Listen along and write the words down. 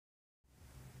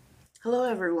Hello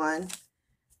everyone,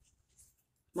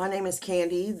 my name is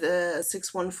Candy, the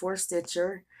 614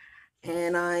 Stitcher,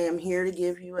 and I am here to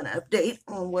give you an update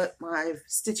on what my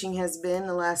stitching has been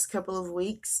the last couple of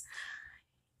weeks.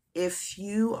 If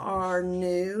you are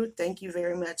new, thank you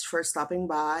very much for stopping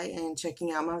by and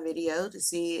checking out my video to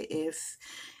see if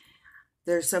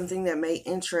there's something that may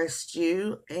interest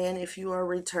you. And if you are a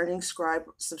returning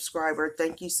subscriber,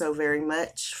 thank you so very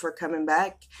much for coming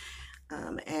back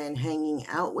and hanging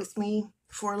out with me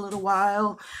for a little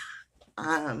while.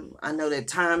 I know that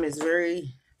time is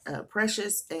very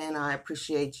precious, and I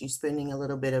appreciate you spending a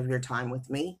little bit of your time with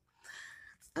me.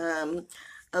 A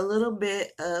little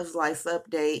bit of life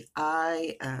update.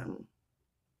 I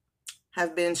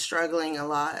have been struggling a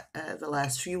lot the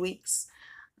last few weeks,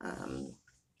 and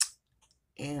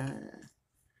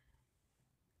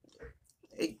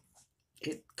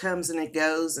it comes and it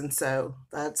goes, and so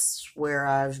that's where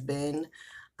I've been.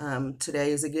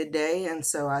 Today is a good day, and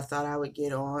so I thought I would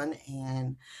get on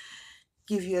and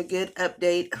give you a good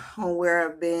update on where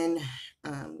I've been,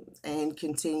 and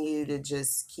continue to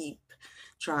just keep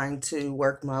trying to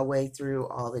work my way through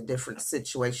all the different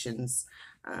situations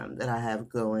that I have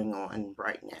going on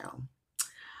right now.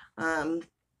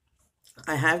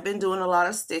 I have been doing a lot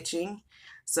of stitching,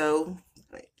 so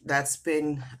that's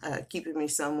been keeping me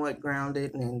somewhat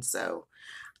grounded, and so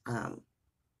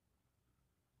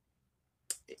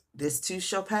this too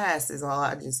shall pass is all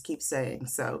I just keep saying.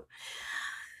 So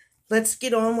let's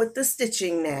get on with the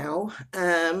stitching now.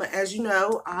 As you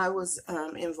know, I was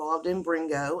involved in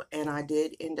Bringo, and I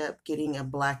did end up getting a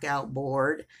blackout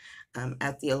board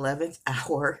at the 11th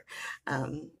hour.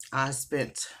 I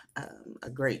spent a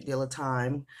great deal of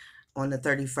time on the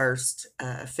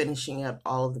 31st finishing up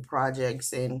all of the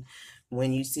projects, and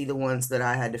when you see the ones that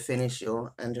I had to finish,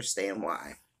 you'll understand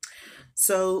why.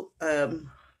 So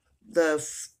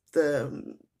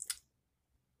the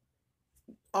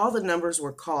all the numbers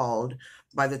were called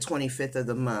by the 25th of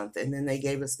the month, and then they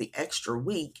gave us the extra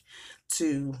week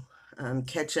to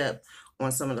catch up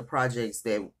on some of the projects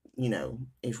that,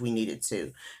 if we needed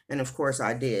to. And of course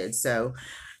I did. So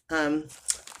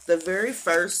the very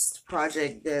first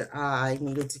project that I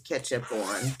needed to catch up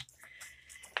on,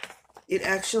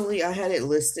 I had it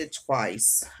listed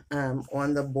twice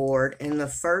on the board. And the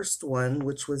first one,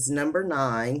 which was number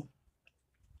 9,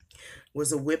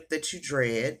 was a WIP that you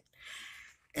dread.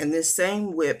 And this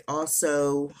same WIP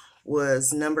also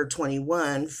was number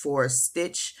 21 for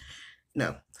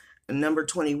number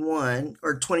 21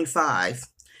 or 25,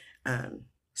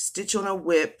 stitch on a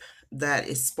WIP that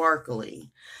is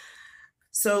sparkly.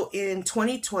 So in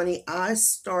 2020, I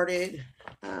started,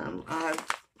 I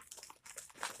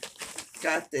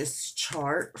got this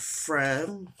chart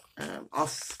from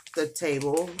off the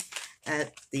table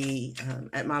at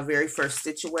my very first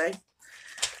Stitch Away.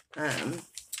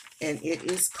 And it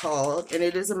is called, and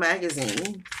it is a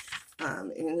magazine,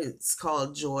 and it's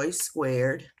called Joy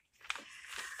Squared.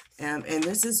 And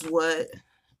this is what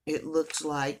it looked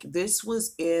like. This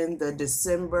was in the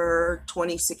December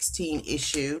 2016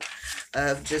 issue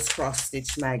of Just Cross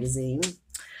Stitch magazine.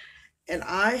 And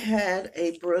I had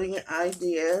a brilliant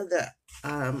idea that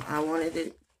I wanted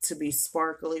it to be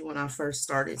sparkly when I first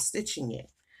started stitching it.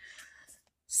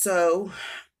 So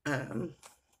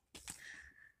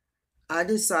I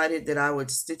decided that I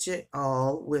would stitch it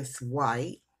all with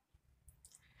white,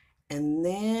 and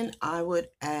then I would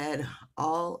add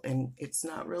all, and it's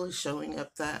not really showing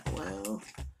up that well,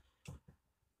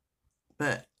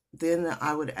 but then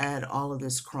I would add all of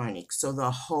this Kreinik. So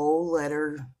the whole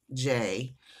letter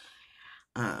J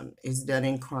is done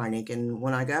in Kreinik. And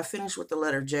when I got finished with the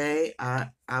letter J,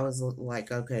 I was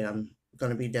like, okay, I'm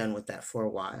going to be done with that for a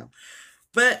while.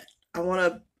 But I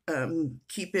want to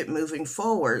keep it moving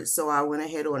forward. So I went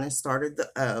ahead on and started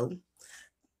the O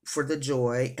for the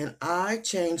joy, and I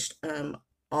changed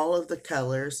all of the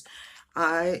colors.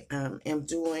 I am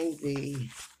doing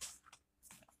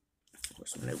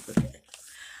where's my notebook at?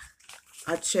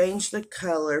 I changed the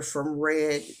color from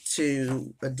red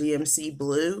to a DMC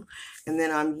blue, and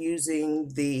then I'm using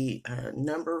the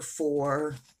number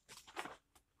 4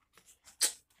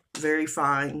 very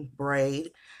fine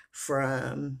braid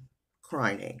from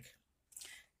Kreinik.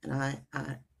 And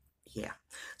yeah.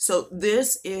 So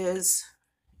this is,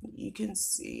 you can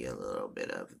see a little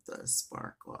bit of the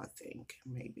sparkle, I think,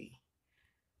 maybe.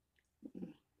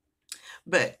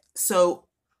 But so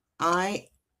I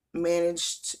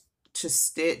managed to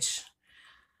stitch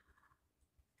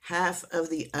half of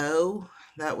the O.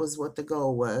 That was what the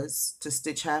goal was, to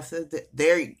stitch half of the,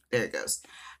 there it goes,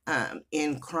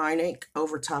 in Kreinik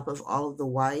over top of all of the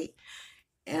white.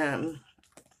 And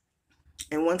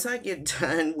once I get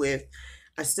done with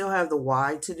I still have the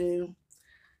Y to do.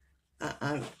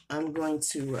 I'm going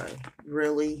to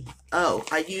really, oh,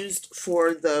 I used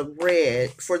for the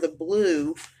red, for the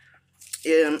blue,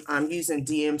 I'm using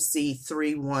DMC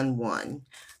 311.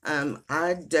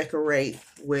 I decorate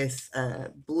with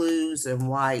blues and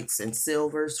whites and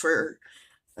silvers for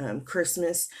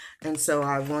Christmas, and so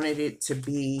I wanted it to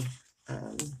be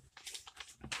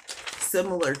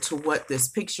similar to what this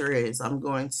picture is. I'm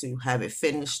going to have it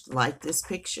finished like this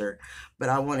picture, but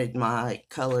I wanted my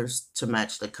colors to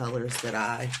match the colors that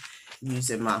I use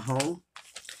in my home.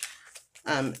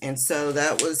 And so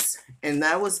that was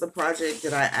the project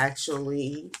that I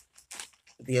actually,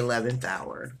 the 11th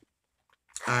hour.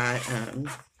 I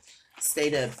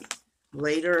stayed up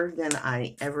later than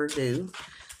I ever do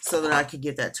so that I could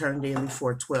get that turned in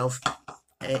before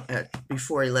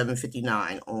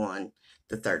 11:59 on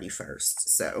the 31st.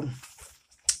 So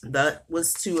that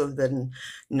was two of the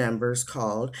numbers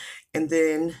called. And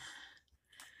then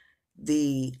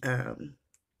the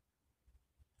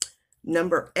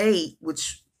number 8,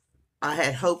 which I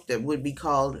had hoped that would be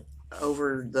called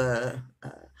over the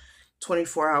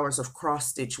 24 hours of cross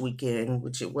stitch weekend,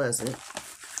 which it wasn't,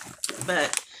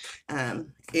 but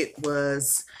it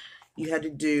was, you had to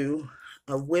do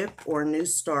a WIP or a new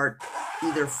start,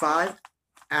 either 5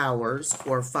 hours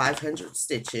or 500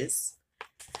 stitches.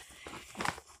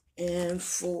 And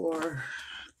for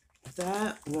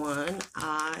that one,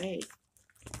 I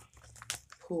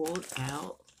pulled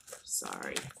out,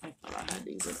 sorry, I thought I had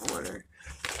these in order.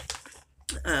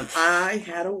 I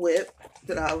had a WIP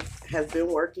that I have been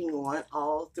working on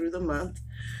all through the month.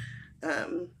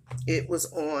 It was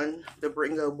on the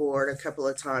Bringo board a couple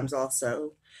of times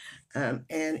also. And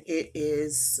it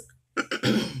is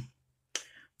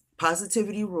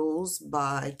Positivity Rules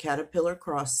by Caterpillar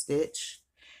Cross Stitch.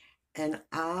 And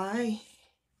I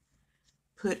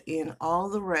put in all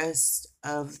the rest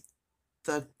of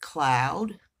the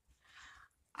cloud.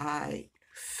 I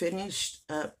finished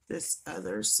up this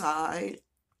other side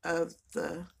of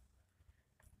the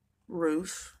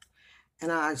roof,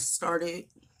 and I started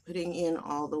putting in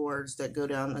all the words that go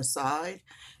down the side.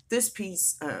 This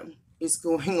piece is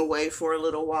going away for a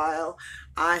little while.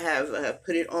 I have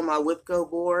put it on my WIP Go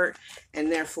board,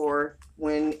 and therefore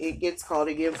when it gets called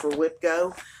again for WIP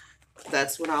Go,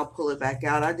 that's when I'll pull it back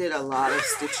out. I did a lot of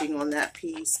stitching on that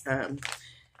piece.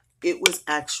 It was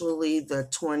actually the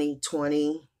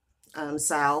 2020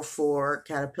 salve for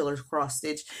Caterpillar cross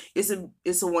stitch. It's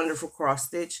a wonderful cross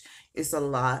stitch. It's a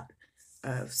lot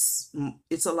of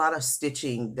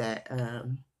stitching that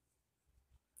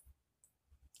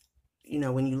you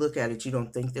know, when you look at it, you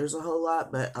don't think there's a whole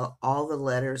lot, but all the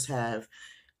letters have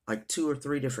like 2 or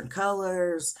 3 different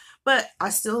colors. But I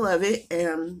still love it,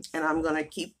 and I'm gonna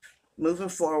keep moving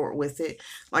forward with it.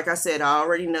 Like I said, I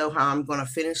already know how I'm going to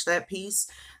finish that piece.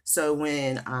 So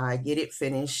when I get it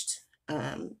finished,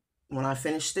 when I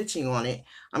finish stitching on it,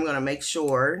 I'm going to make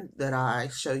sure that I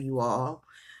show you all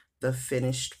the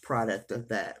finished product of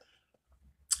that.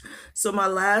 So my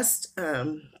last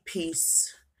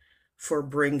piece for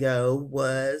Bringo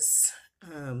was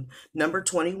number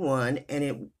 21, and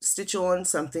it stitch on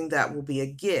something that will be a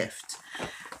gift.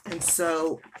 And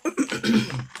so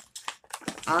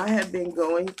I have been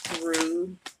going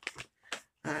through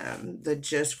the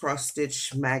Just Cross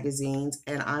Stitch magazines,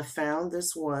 and I found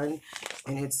this one,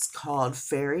 and it's called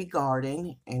Fairy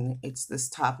Garden, and it's this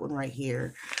top one right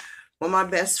here. Well, my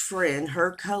best friend,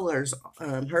 her colors,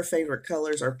 her favorite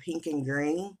colors are pink and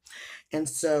green, and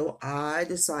so I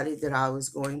decided that I was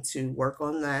going to work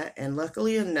on that, and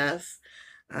luckily enough,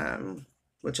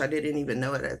 which I didn't even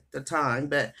know it at the time,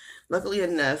 but luckily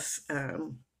enough,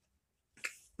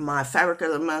 my fabric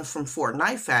of the month from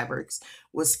Fortnite Fabrics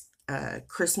was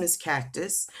Christmas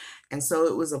Cactus, and so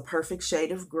it was a perfect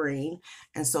shade of green.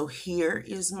 And so here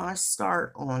is my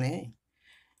start on it,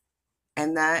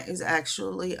 and that is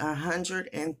actually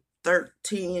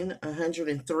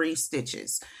 103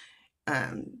 stitches,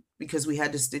 because we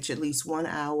had to stitch at least 1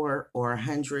 hour or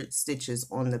 100 stitches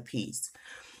on the piece.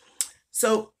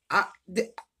 So I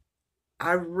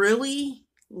really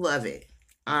love it.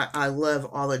 I love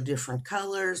all the different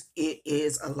colors. It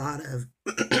is a lot of,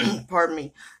 pardon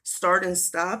me, start and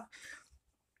stop.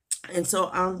 And so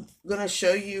I'm going to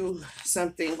show you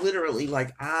something literally,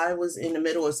 like I was in the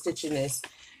middle of stitching this,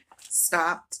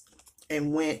 stopped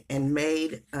and went and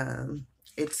made,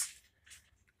 it's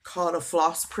called a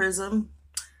floss prism.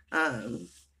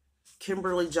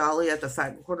 Kimberly Jolly at the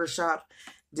Fat Quarter Shop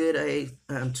did a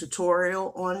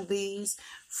tutorial on these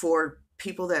for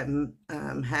people that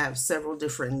have several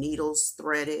different needles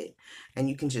threaded, and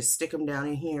you can just stick them down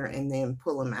in here and then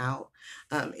pull them out.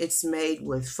 It's made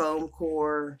with foam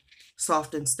core,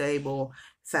 soft and stable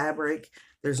fabric.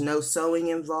 There's no sewing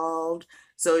involved.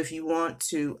 So if you want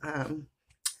to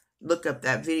look up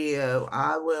that video,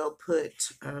 I will put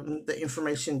the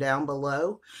information down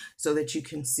below so that you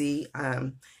can see.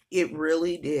 It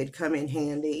really did come in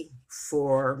handy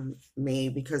for me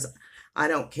because I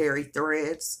don't carry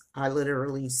threads. I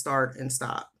literally start and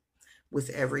stop with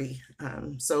every,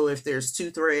 so if there's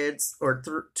 2 threads or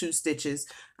 2 stitches,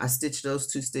 I stitch those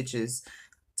 2 stitches,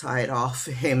 tie it off,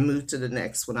 and move to the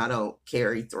next one. I don't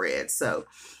carry threads. So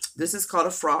this is called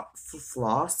a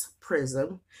floss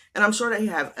prism, and I'm sure they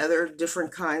have other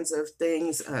different kinds of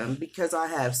things. Because I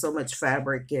have so much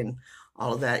fabric and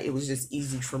all of that, it was just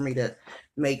easy for me to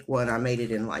make one. I made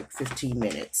it in like 15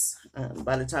 minutes.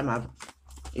 By the time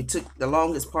it took, the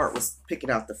longest part was picking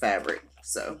out the fabric.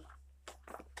 So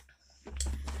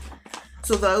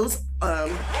those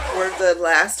were the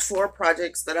last 4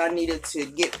 projects that I needed to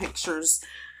get pictures,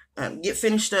 get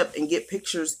finished up and get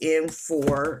pictures in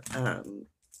for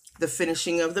the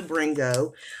finishing of the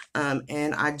Bringo.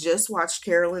 And I just watched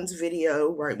Carolyn's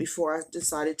video right before I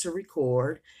decided to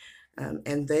record.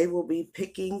 And they will be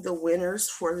picking the winners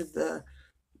for the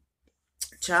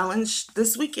challenge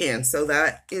this weekend. So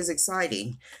that is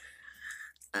exciting.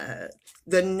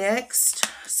 The next,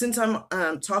 since I'm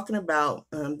talking about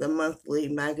the monthly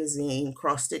magazine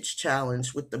cross stitch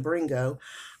challenge with the Bringo,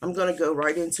 I'm going to go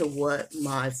right into what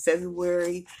my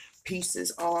February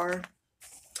pieces are.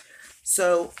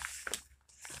 So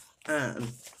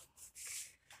the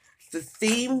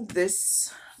theme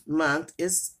this month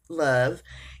is love,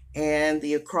 and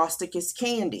the acrostic is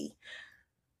candy.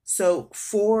 So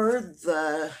for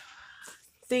the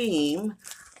theme,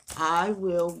 I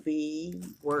will be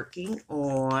working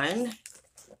on,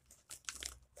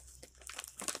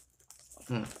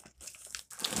 I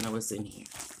know it's in here.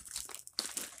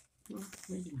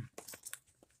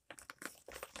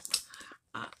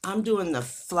 I'm doing the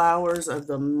Flowers of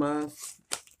the Month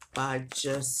by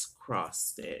Just Cross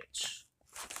Stitch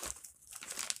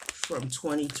from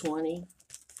 2020.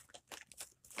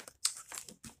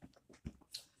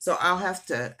 So I'll have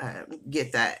to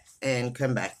get that and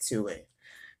come back to it.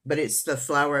 But it's the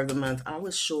Flower of the Month. I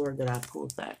was sure that I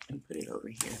pulled that and put it over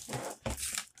here.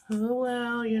 Oh,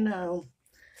 well, you know.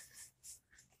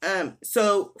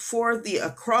 So for the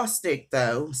acrostic,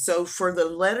 though, so for the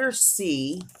letter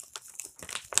C,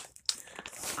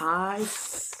 I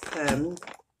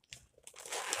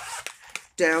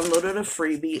downloaded a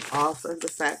freebie off of the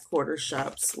Fat Quarter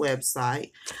Shop's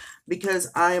website, because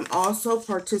I am also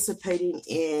participating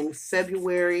in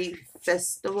February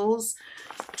Festivals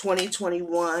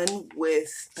 2021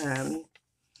 with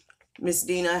Miss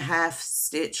Dina Half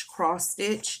Stitch Cross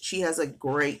Stitch. She has a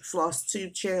great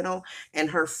Flosstube channel, and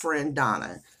her friend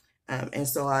Donna. And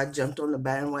so I jumped on the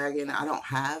bandwagon. I don't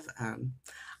have,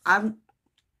 I've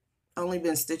only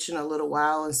been stitching a little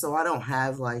while, and so I don't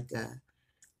have like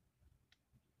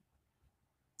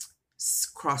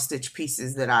cross stitch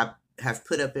pieces that I have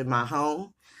put up in my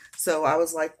home. So I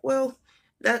was like, well,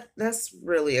 that's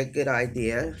really a good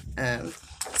idea.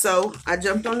 So I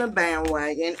jumped on the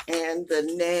bandwagon, and the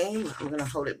name, I'm going to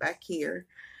hold it back here.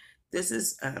 This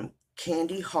is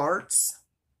Candy Hearts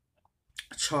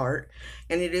chart,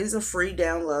 and it is a free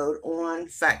download on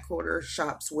Fat Quarter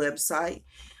Shop's website.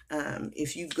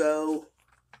 If you go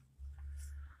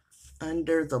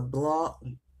under the block,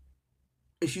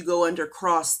 if you go under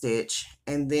cross stitch,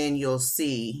 and then you'll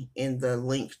see in the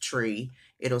link tree,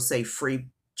 it'll say free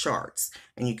charts,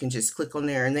 and you can just click on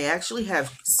there, and they actually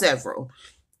have several,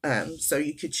 so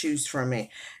you could choose from it.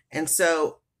 And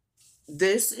so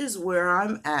this is where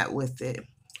I'm at with it.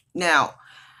 Now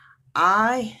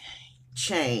I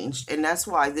changed, and that's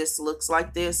why this looks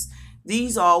like this.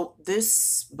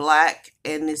 This black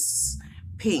and this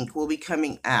pink will be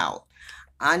coming out.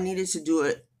 I needed to do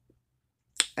it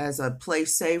as a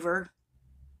place saver,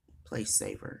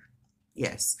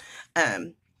 yes,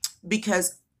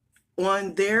 because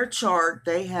on their chart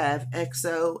they have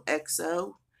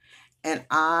XOXO, and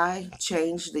I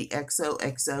changed the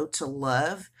XOXO to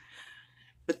love.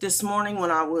 But this morning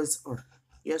when I was, or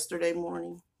yesterday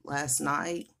morning, last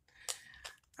night,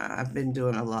 I've been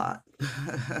doing a lot.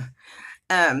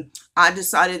 I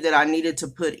decided that I needed to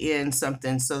put in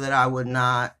something so that I would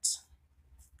not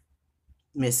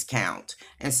miscount,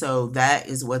 and so that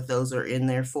is what those are in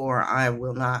there for.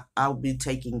 I'll be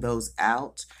taking those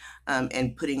out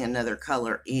and putting another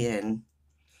color in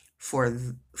for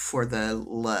the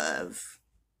love.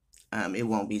 it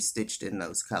won't be stitched in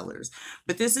those colors.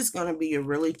 But this is going to be a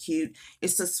really cute,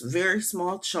 it's a very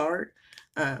small chart.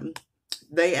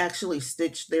 They actually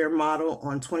stitched their model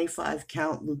on 25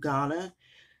 count Lugana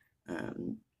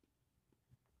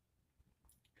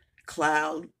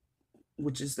cloud,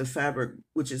 which is a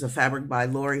fabric by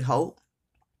Lori Holt.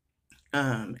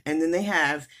 And then they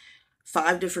have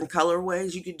 5 different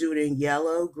colorways. You could do it in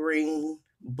yellow, green,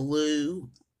 blue,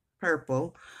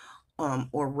 purple,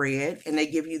 or red, and they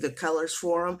give you the colors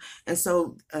for them. And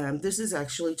so this is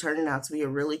actually turning out to be a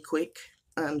really quick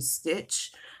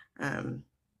stitch. And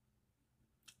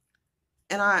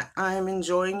I'm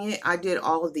enjoying it. I did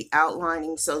all of the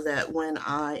outlining so that when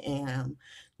I am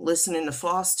listening to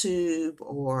Flosstube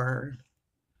or,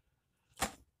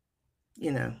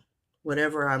 you know,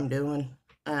 whatever I'm doing,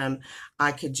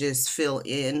 I could just fill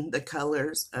in the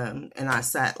colors. And I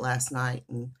sat last night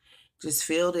and just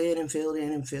filled in and filled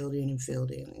in and filled in and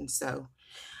filled in. And so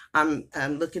I'm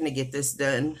looking to get this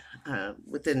done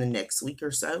within the next week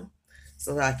or so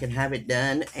that I can have it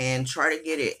done and try to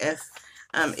get it.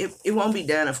 It won't be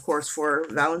done, of course, for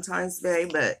Valentine's Day,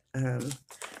 but that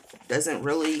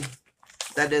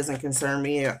doesn't concern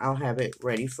me. I'll have it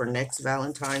ready for next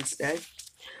Valentine's Day.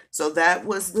 So that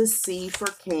was the C for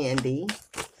Candy.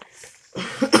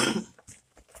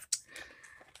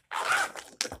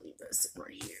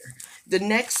 Right here. The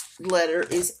next letter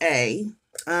is A,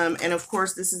 and of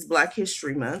course this is Black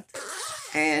History Month,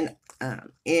 and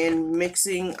I'm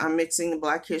mixing the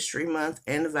Black History Month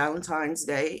and the Valentine's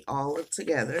Day all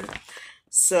together.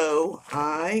 So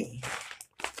I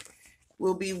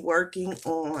will be working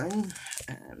on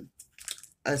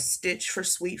a Stitch for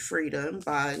Sweet Freedom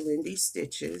by Lindy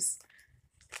Stitches.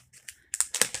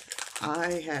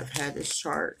 I have had this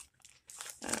chart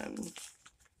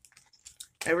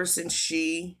ever since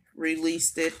she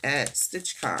released it at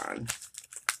StitchCon.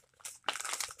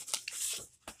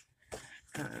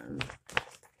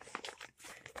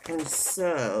 And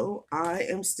so I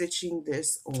am stitching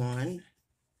this on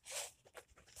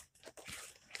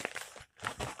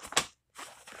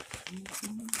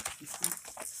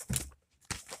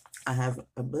I have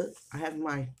a book. I have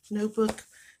my notebook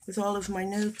with all of my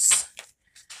notes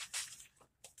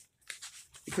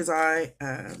because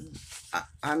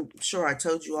I'm sure I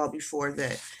told you all before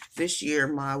that this year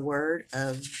my word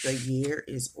of the year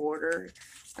is order,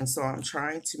 and so I'm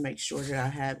trying to make sure that I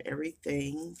have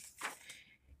everything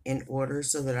in order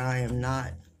so that I am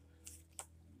not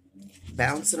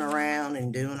bouncing around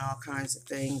and doing all kinds of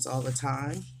things all the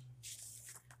time.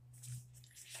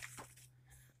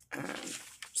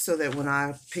 So that when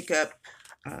I pick up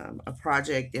a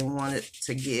project and want it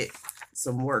to get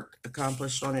some work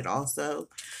accomplished on it also,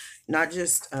 not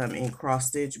just in cross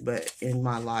stitch, but in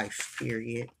my life,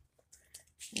 period.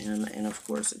 And of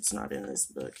course, it's not in this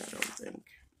book, I don't think.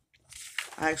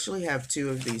 I actually have 2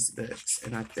 of these books,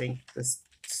 and I think the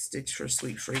Stitch for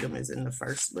Sweet Freedom is in the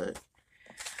first book.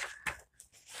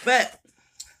 But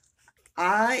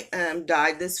I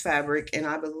dyed this fabric, and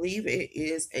I believe it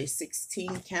is a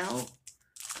 16 count.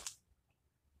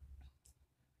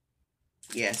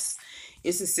 Yes,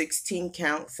 it's a 16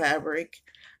 count fabric,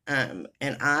 and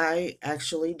I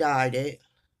actually dyed it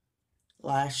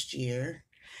last year,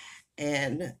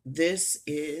 and this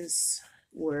is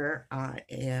where I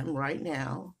am right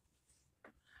now.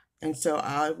 And so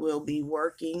I will be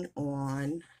working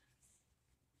on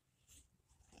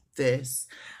this.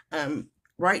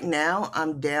 Right now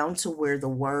I'm down to where the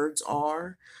words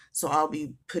are, so I'll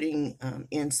be putting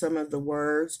in some of the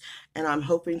words, and I'm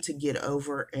hoping to get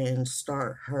over and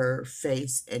start her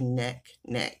face and neck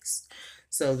next.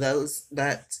 So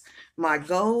that's my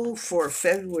goal for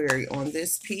February on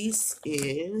this piece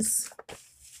is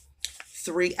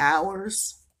 3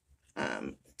 hours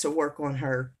to work on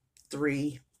her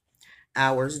 3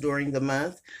 hours during the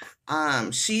month.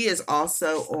 She is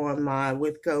also on my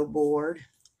WIPS board,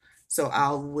 so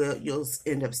you'll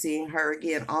end up seeing her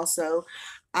again. Also,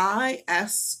 I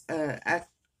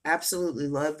absolutely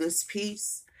love this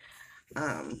piece.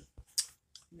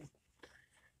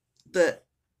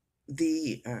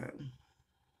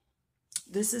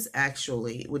 This is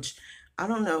actually, which I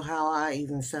don't know how I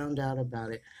even found out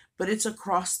about it, but it's a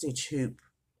cross stitch hoop.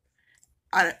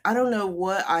 I don't know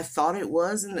what I thought it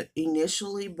was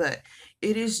initially, but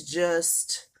it is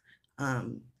just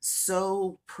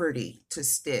so pretty to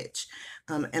stitch.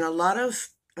 And a lot of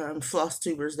floss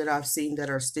tubers that I've seen that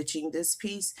are stitching this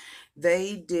piece,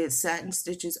 they did satin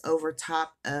stitches over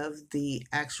top of the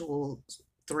actual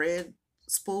thread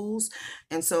spools.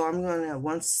 And so I'm gonna,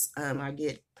 once I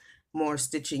get more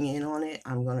stitching in on it,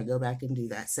 I'm gonna go back and do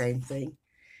that same thing.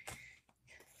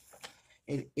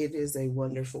 It is a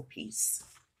wonderful piece.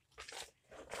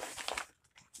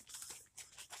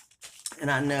 And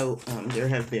I know there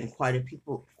have been quite a few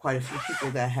people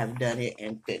that have done it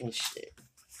and finished it.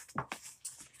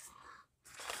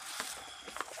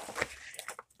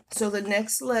 So the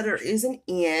next letter is an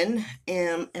N,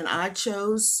 and I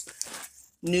chose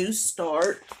New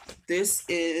Start. This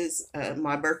is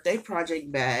my birthday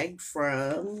project bag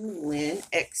from Lynn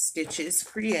X Stitches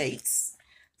Creates.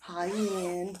 Hi,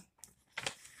 Lynn.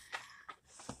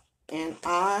 And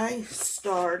I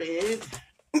started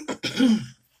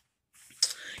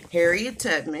Harriet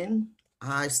Tubman.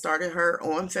 I started her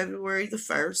on February the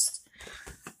 1st.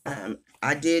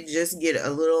 I did just get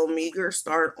a little meager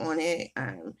start on it.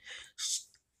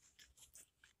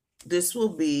 This will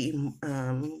be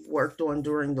worked on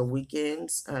during the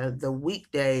weekends. The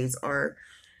weekdays are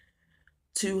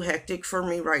too hectic for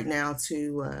me right now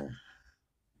to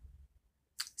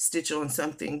stitch on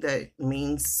something that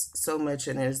means so much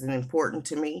and is important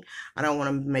to me. I don't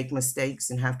want to make mistakes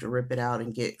and have to rip it out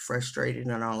and get frustrated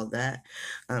and all of that.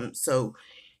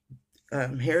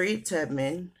 Harriet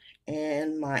Tubman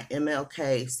and my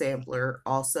MLK sampler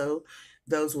also,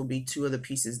 those will be two of the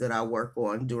pieces that I work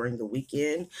on during the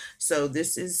weekend. So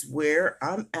this is where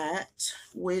I'm at,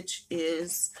 which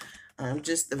is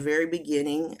just the very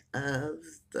beginning of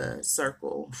the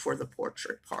circle for the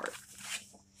portrait part.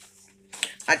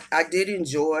 I did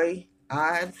enjoy,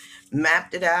 I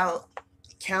mapped it out,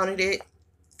 counted it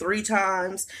 3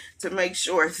 times to make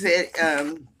sure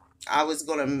that I was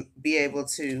going to be able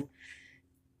to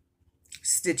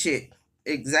stitch it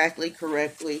exactly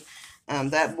correctly.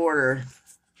 That border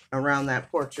around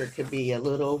that portrait could be a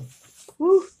little,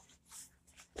 whew.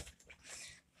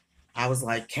 I was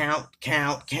like, count,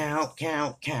 count, count,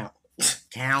 count, count,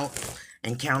 count,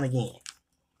 and count again.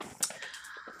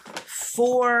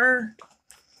 For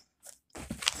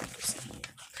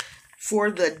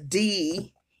the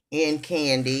D in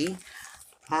Candy,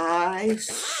 I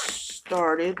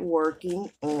started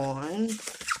working on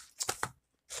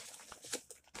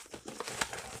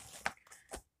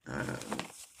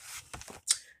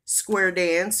Square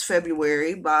Dance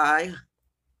February by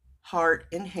Heart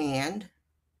and Hand.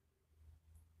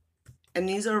 And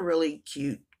these are really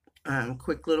cute,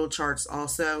 quick little charts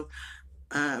also.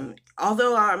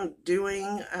 Although I'm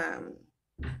doing,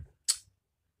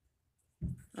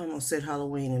 I almost said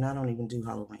Halloween, and I don't even do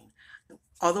Halloween.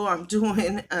 Although I'm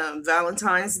doing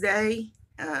Valentine's Day,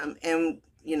 and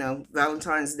you know,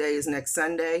 Valentine's Day is next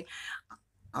Sunday,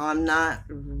 I'm not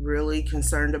really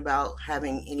concerned about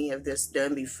having any of this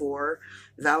done before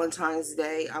Valentine's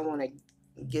Day. I want to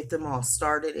get them all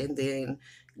started, and then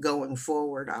going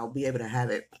forward, I'll be able to have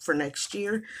it for next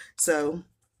year. So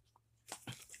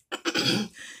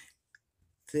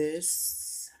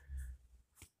this,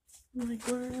 like,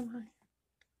 where am I?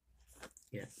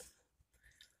 Yeah.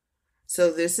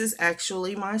 So this is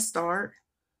actually my start,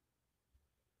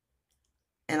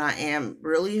 and I am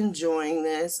really enjoying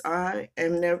this. I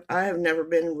have never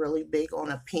been really big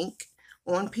on pink,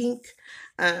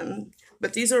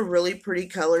 but these are really pretty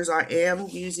colors. I am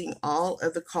using all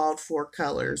of the called for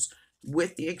colors,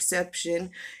 with the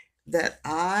exception that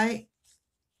I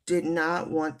did not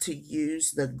want to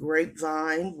use the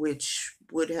grapevine, which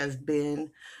would have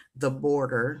been the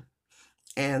border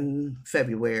in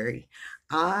February.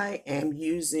 I am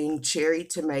using Cherry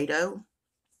Tomato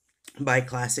by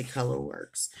Classic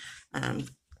Colorworks,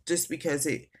 just because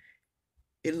it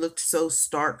looked so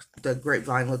stark. The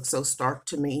grapevine looked so stark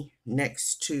to me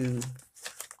next to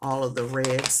all of the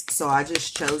reds, so I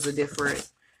just chose a different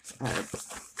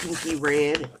pinky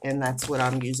red, and that's what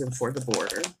I'm using for the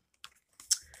border.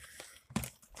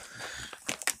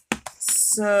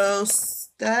 So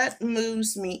that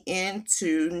moves me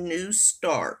into New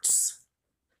Starts.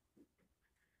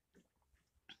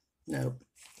 Nope,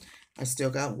 I still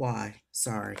got Y,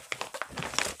 sorry.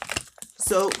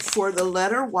 So for the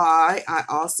letter Y, I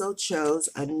also chose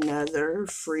another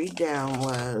free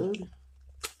download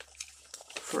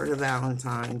for the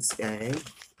Valentine's Day.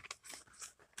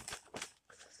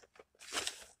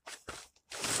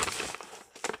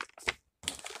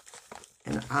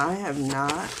 And I have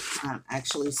not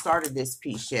actually started this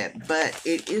piece yet, but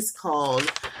it is called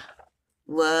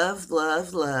Love,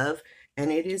 Love, Love,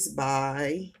 and it is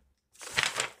by,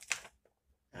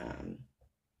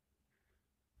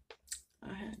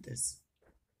 I had this,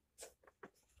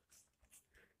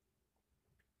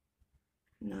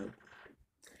 nope,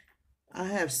 I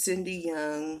have Cindy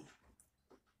Young,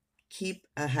 Keep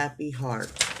a Happy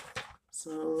Heart.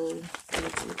 So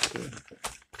let's look here.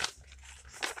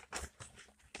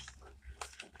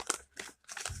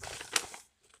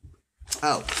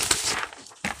 Oh,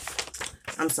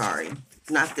 I'm sorry,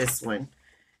 not this one.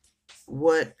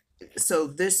 So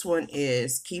this one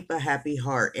is Keep a Happy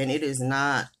Heart, and it is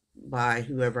not by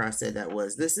whoever I said that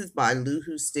was. This is by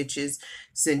Who Stitches,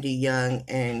 Cindy Young,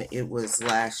 and it was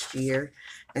last year.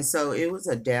 And so it was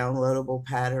a downloadable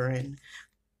pattern.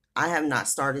 I have not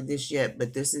started this yet,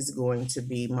 but this is going to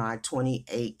be my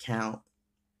 28 count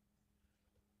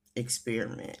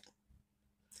experiment.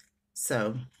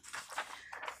 So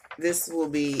this will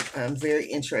be very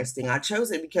interesting. I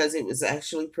chose it because it was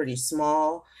actually pretty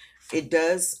small. It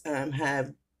does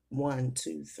have 1,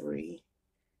 2, 3,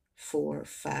 4,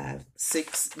 5,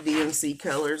 6 DMC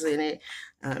colors in it,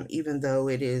 even though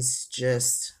it is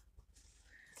just,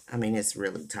 I mean, it's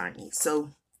really tiny. So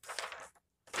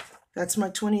that's my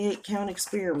 28 count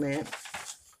experiment.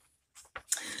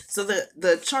 So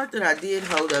the chart that I did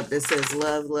hold up that says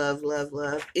love, love, love,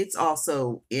 love, it's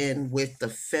also in with the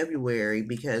February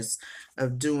because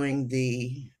of doing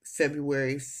the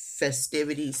February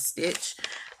festivity stitch.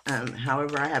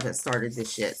 However, I haven't started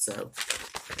this yet, so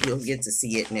you'll get to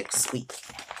see it next week.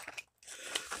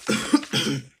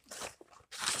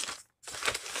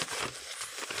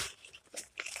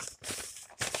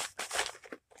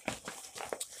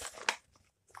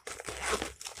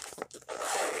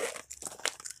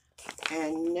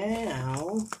 And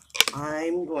now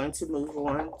I'm going to move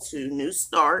on to new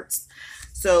starts.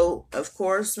 So, of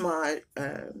course, my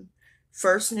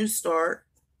first new start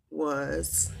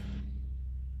was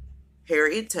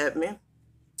Harriet Tubman.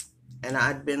 And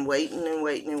I'd been waiting and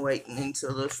waiting and waiting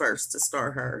until the first to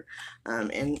start her.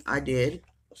 And I did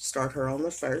start her on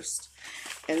the first.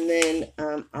 And then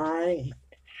I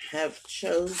have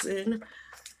chosen,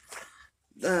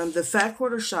 the Fat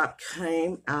Quarter Shop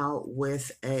came out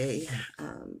with a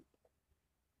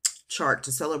chart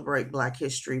to celebrate Black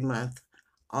History Month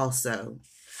also.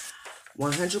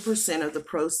 100% of the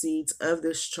proceeds of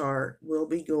this chart will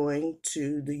be going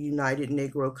to the United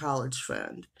Negro College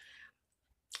Fund.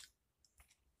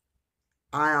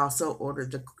 I also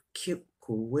ordered the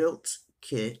quilt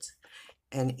kit,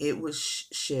 and it was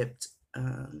shipped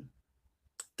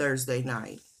Thursday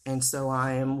night. And so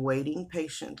I am waiting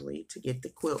patiently to get the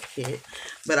quilt kit.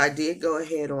 But I did go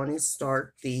ahead on and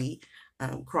start the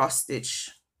cross stitch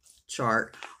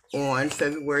chart on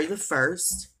February the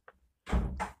 1st.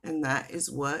 And that is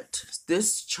what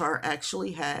this chart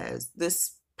actually has.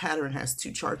 This pattern has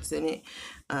 2 charts in it.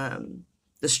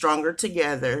 The Stronger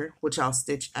Together, which I'll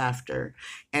stitch after,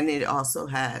 and it also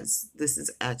has, this is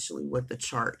actually what the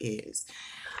chart is.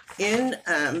 In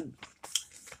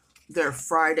their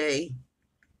Friday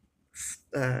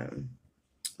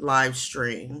live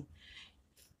stream,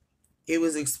 it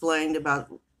was explained about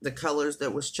the colors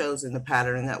that was chosen, the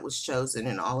pattern that was chosen,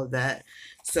 and all of that.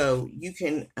 So you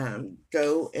can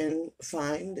go and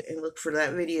find and look for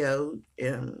that video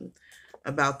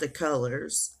about the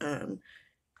colors.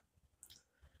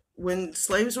 When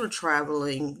slaves were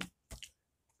traveling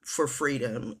for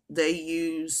freedom, they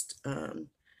used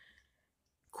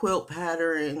quilt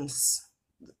patterns,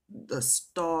 the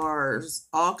stars,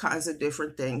 all kinds of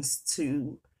different things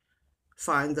to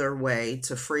find their way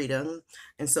to freedom.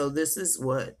 And so this is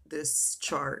what this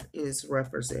chart is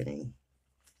representing.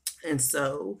 And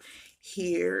so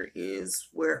here is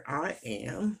where I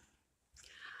am.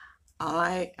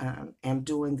 I am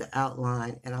doing the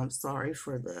outline, and I'm sorry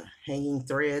for the hanging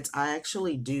threads. I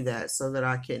actually do that so that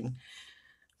I can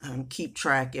keep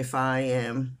track if I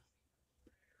am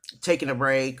taking a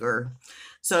break or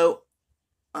so.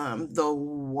 The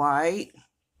white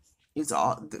is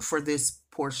all for this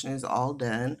portion is all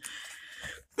done.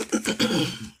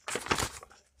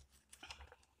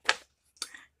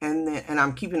 And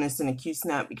I'm keeping this in a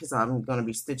Q-snap because I'm going to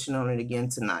be stitching on it again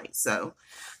tonight. So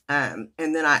and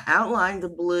then I outlined the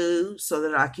blue so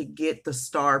that I could get the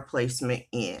star placement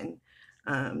in,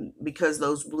 because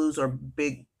those blues are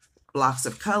big blocks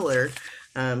of color.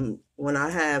 When I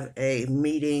have a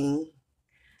meeting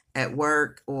at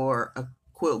work or a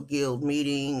quilt guild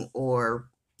meeting or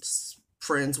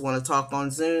friends want to talk on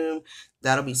Zoom,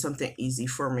 that'll be something easy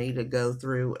for me to go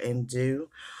through and do.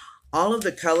 All of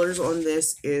the colors on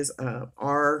this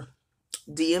are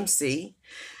DMC.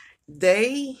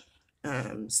 They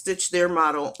stitched their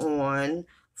model on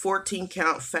 14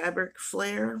 count fabric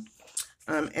flare,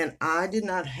 and I did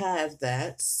not have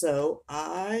that, so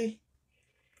I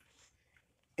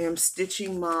am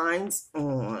stitching mine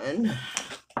on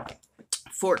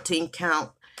 14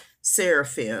 count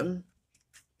Seraphina,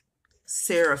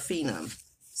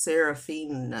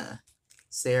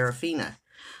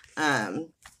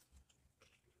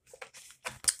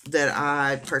 that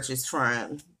I purchased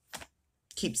from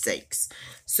Keepsakes.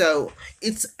 So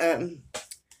it's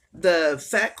the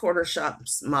Fat Quarter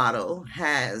Shop's model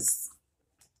has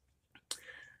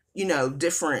you know,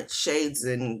 different shades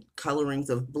and colorings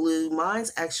of blue.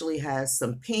 Mine's actually has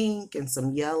some pink and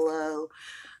some yellow.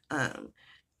 Um,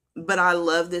 but I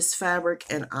love this fabric,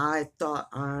 and I thought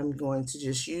I'm going to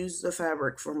just use the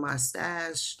fabric for my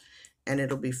stash and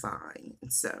it'll be fine.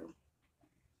 So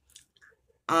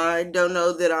I don't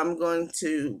know that I'm going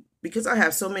to, because I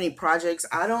have so many projects,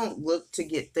 I don't look to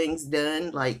get things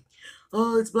done like,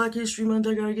 oh, it's Black History Month,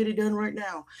 I gotta get it done right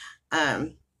now.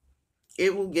 Um,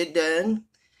 it will get done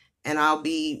and I'll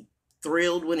be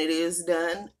thrilled when it is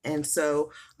done. And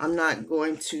so I'm not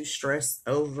going to stress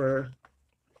over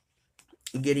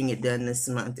getting it done this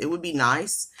month. It would be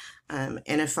nice. And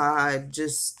if I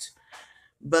just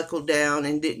buckled down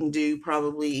and didn't do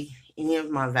probably any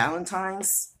of my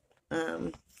Valentine's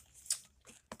um,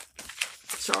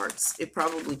 charts, it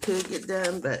probably could get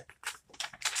done. But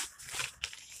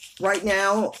right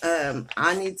now,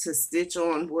 I need to stitch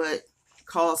on what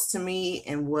calls to me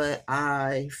and what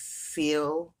I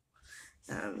feel.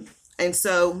 And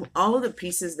so all of the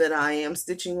pieces that I am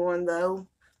stitching on, though,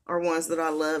 are ones that I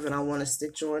love and I want to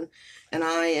stitch on. And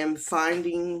I am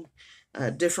finding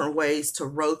different ways to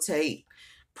rotate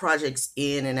projects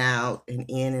in and out and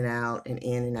in and out and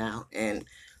in and out. And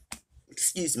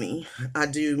excuse me, I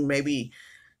do maybe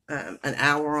an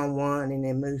hour on one and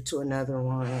then move to another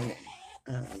one.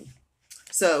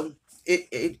 So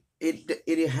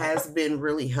it has been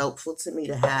really helpful to me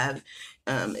to have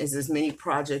is as many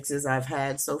projects as I've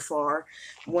had so far.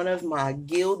 One of my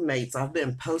guild mates, I've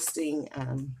been posting,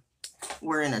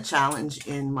 we're in a challenge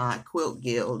in my quilt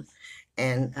guild,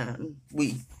 and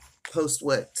we post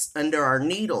what's under our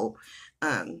needle.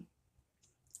 And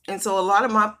so a lot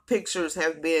of my pictures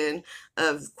have been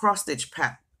of cross stitch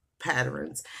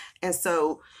patterns. And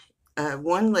so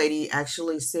one lady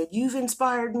actually said, "You've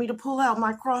inspired me to pull out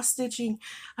my cross stitching.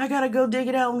 I gotta go dig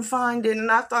it out and find it."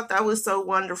 And I thought that was so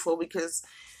wonderful because,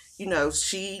 you know,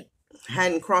 she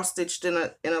hadn't cross stitched in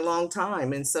a long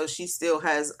time, and so she still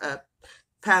has a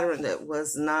pattern that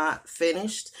was not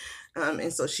finished.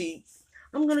 And so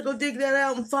I'm gonna go dig that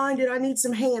out and find it. I need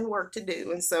some hand work to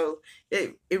do. And so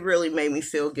it really made me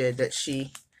feel good that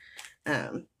she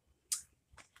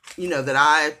you know, that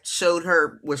I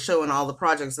was showing all the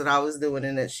projects that I was doing,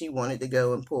 and that she wanted to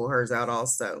go and pull hers out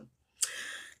also.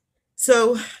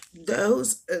 So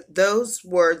those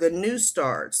were the new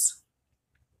starts.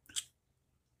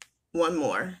 One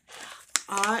more.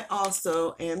 I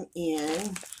also am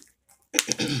in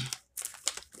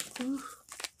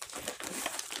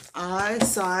I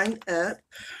signed up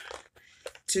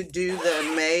to do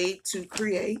the Made to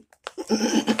Create.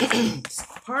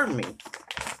 Pardon me.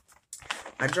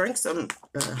 I drank some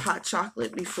hot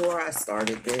chocolate before I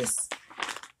started this.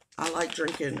 I like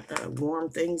drinking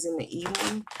warm things in the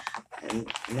evening, and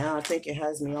now I think it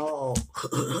has me all.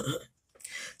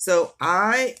 So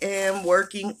I am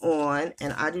working on,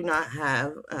 and I do not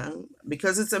have,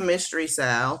 because it's a mystery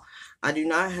sal, I do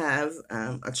not have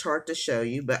a chart to show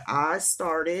you, but I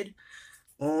started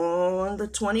on the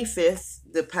 25th.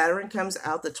 The pattern comes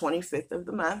out the 25th of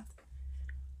the month.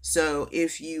 So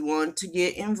if you want to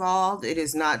get involved, it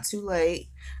is not too late.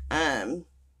 The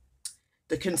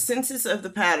consensus of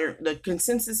the pattern, the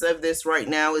consensus of this right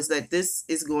now is that this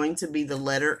is going to be the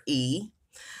letter E.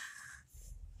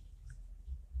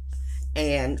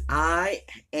 And I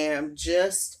am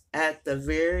just at the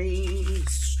very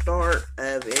start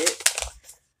of it.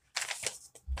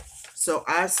 So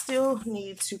I still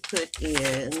need to put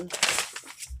in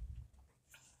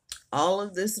all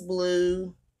of this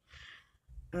blue.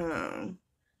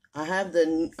 I have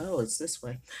the, oh, it's this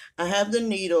way. I have the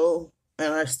needle,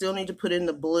 and I still need to put in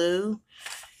the blue.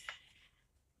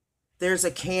 There's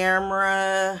a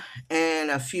camera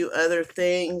and a few other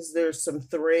things. There's some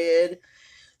thread.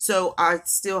 So I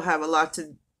still have a lot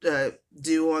to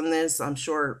do on this. I'm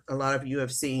sure a lot of you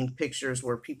have seen pictures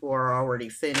where people are already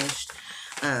finished.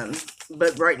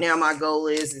 But right now my goal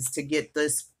is to get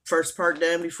this first part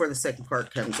done before the second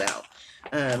part comes out.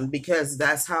 Because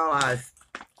that's how I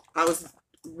was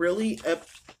really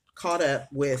caught up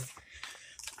with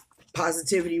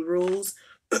positivity rules.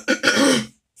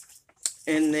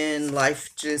 And then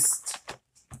life just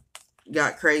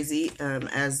got crazy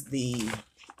as the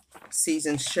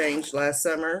seasons changed last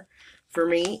summer for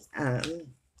me.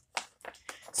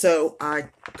 So I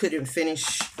couldn't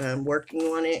finish working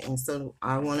on it. And so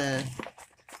I want to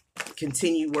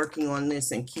continue working on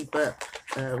this and keep up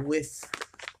with,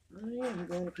 I'm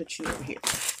going to put you over here,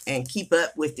 and keep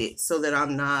up with it so that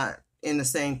I'm not in the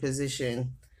same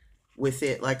position with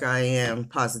it like I am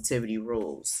positivity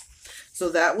rules. So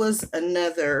that was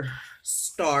another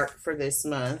start for this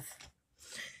month.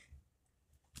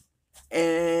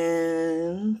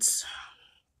 And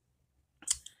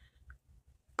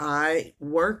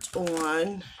worked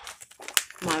on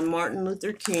my Martin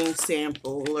Luther King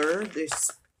sampler this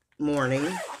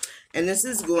morning, and this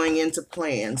is going into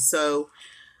plan. So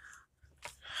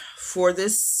for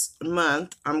this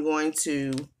month, I'm going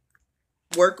to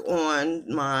work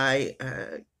on my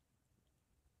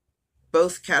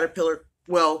both caterpillar,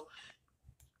 well,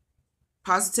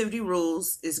 Positivity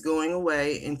Rules is going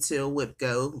away until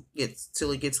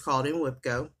till it gets called in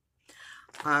WIPGO.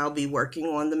 I'll be working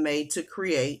on the Made to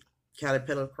Create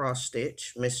Caterpillar Cross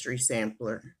Stitch Mystery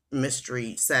Sampler,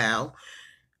 Mystery Sal,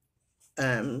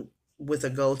 with a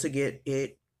goal to get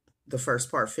the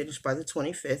first part finished by the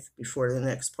 25th before the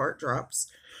next part drops.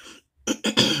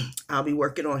 I'll be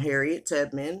working on Harriet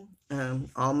Tubman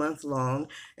all month long,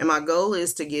 and my goal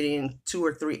is to get in 2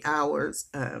 or 3 hours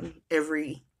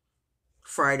every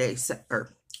Friday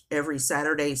or every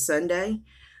Saturday, Sunday,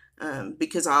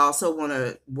 because I also want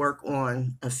to work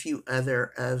on a few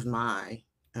other of my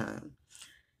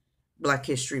Black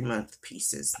History Month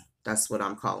pieces. That's what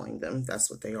I'm calling them. That's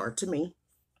what they are to me.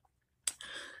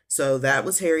 So that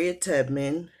was Harriet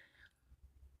Tubman.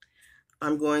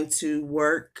 I'm going to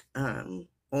work on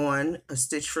A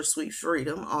Stitch for Sweet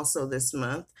Freedom also this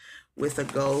month with a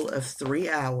goal of 3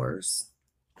 hours.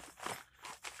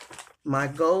 My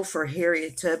goal for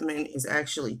Harriet Tubman is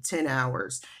actually 10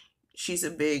 hours. She's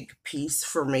a big piece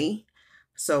for me,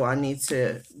 so I need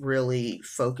to really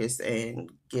focus and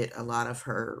get a lot of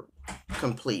her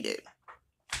completed.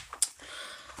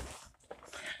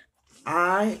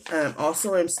 I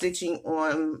also am stitching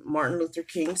on Martin Luther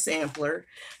King sampler,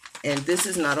 and this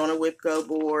is not on a WIPGO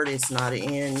board. It's not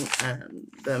in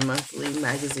the monthly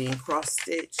magazine cross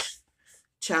stitch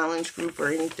challenge group or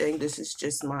anything. This is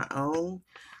just my own.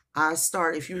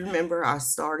 If you remember, I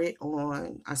started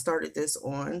this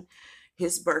on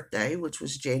his birthday, which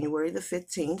was January the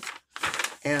 15th.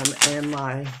 And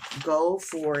my goal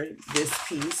for this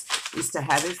piece is to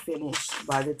have it finished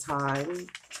by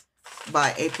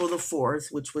April the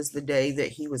 4th, which was the day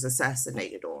that he was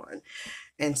assassinated on.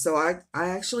 And so I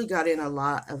actually got in a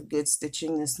lot of good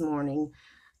stitching this morning.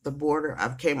 The border,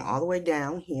 I came all the way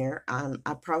down here.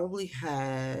 I probably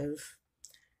have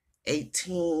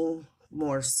 18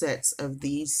 more sets of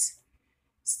these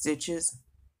stitches,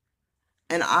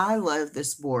 and I love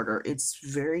this border. It's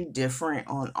very different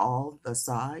on all the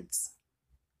sides.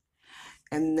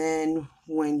 And then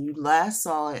when you last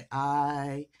saw it,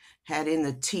 I had in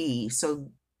the T,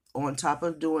 so on top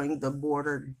of doing the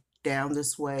border down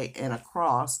this way and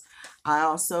across, I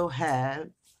also have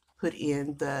put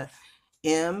in the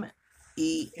M,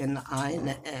 E, and the I, and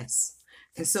the S.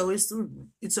 And so it's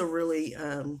a really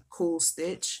cool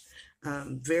stitch.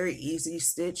 Very easy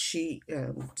stitch. She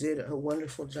did a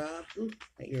wonderful job. Ooh,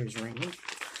 my ear is ringing.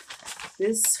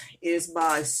 This is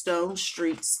by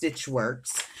Stonestreet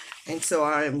Stitchworks, and so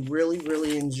I am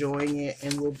really enjoying it,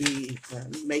 and we'll be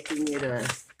making it a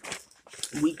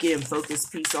weekend focus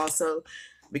piece also,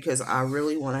 because I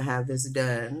really want to have this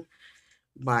done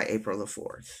by April the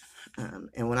 4th.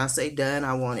 And when I say done,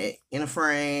 I want it in a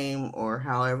frame or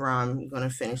however I'm going to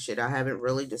finish it. I haven't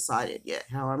really decided yet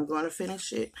how I'm going to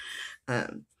finish it.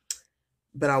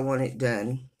 But I want it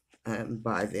done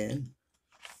by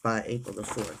April the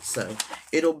 4th. So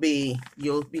you'll be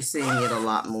seeing it a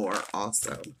lot more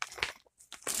also.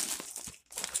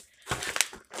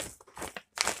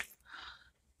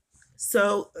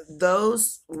 So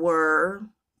those were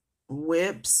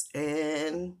WIPS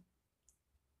and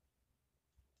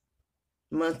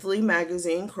monthly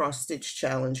magazine cross stitch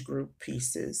challenge group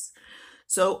pieces.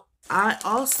 So I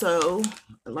also,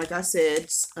 like I said,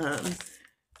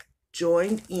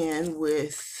 joined in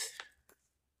with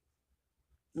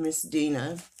Miss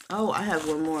Dina. Oh, I have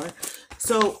one more.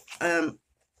 So I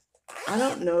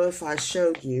don't know if I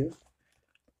showed you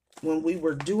when we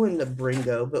were doing the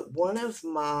Bringo, but one of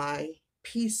my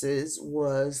pieces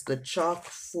was the chock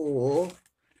full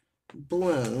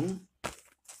bloom.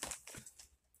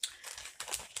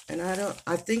 And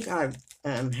I think I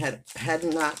had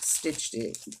not stitched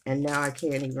it, and now I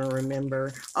can't even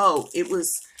remember. Oh, it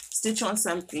was stitch on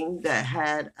something that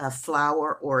had a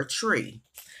flower or a tree.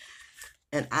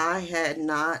 And I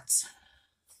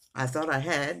thought I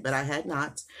had, but I had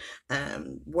not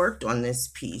worked on this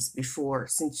piece before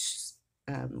since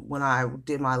when I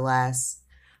did my last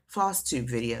Flosstube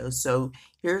video. So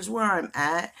here's where I'm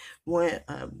at. What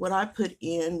I put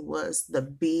in was the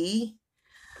bee.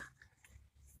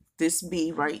 This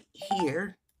bee right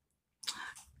here.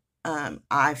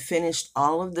 I finished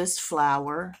all of this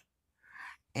flower,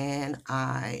 and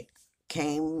I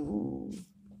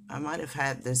might have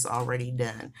had this already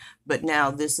done, but now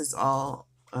this is all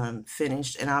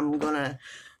finished, and I'm gonna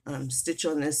stitch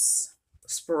on this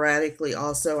sporadically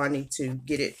also. I need to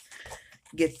get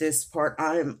this part.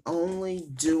 I am only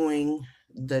doing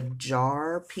the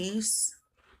jar piece,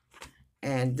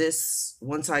 and this,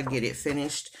 once I get it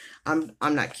finished, I'm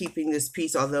not keeping this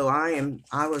piece, although I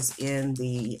was in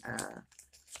the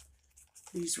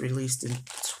these released in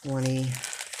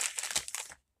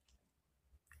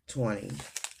 2020.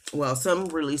 Well, some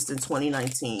released in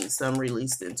 2019, some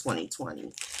released in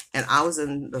 2020. And I was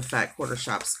in the Fat Quarter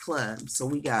Shops Club, so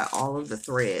we got all of the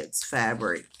threads,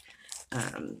 fabric,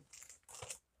 and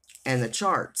the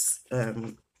charts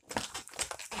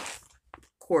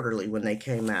quarterly when they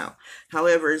came out.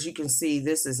 However, as you can see,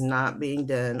 this is not being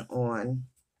done on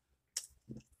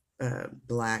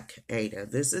Black Ada.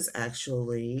 This is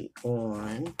actually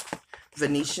on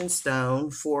Venetian stone,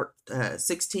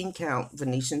 16 count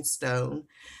Venetian stone,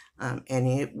 and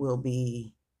it will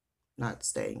be not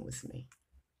staying with me.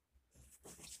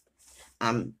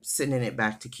 I'm sending it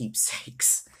back to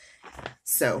Keepsakes.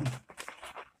 So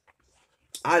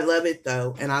I love it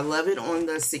though, and I love it on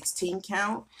the 16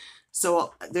 count.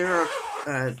 So there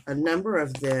are a number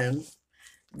of them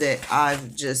that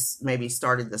I've just maybe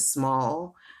started the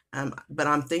small, but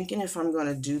I'm thinking if I'm going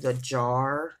to do the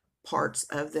jar parts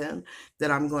of them, that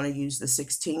I'm going to use the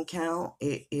 16 count.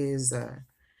 It is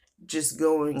just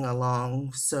going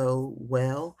along so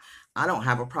well. I don't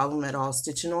have a problem at all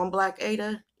stitching on Black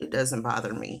Ada. It doesn't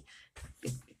bother me.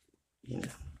 You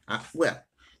know, well,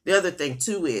 the other thing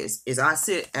too is I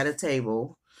sit at a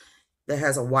table that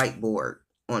has a whiteboard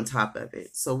on top of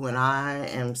it. So when I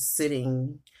am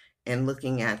sitting and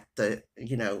looking at the,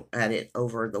 at it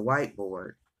over the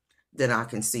whiteboard, then I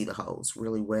can see the holes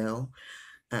really well.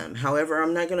 However,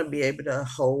 I'm not going to be able to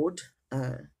hold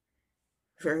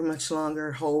very much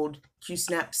longer, hold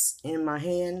Q-snaps in my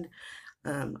hand.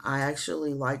 I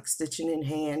actually like stitching in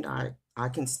hand. I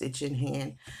can stitch in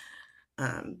hand.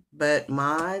 But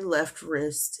my left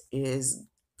wrist is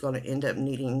going to end up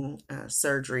needing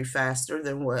surgery faster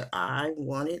than what I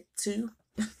wanted to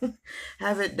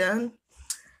have it done.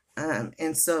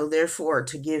 And so therefore,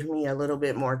 to give me a little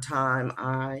bit more time,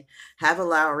 I have a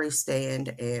Lowry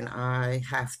stand and I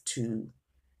have to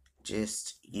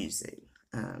just use it.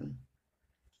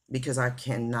 Because I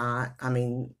cannot,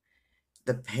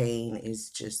 the pain is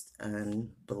just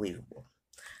unbelievable.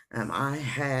 I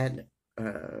had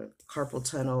carpal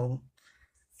tunnel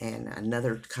and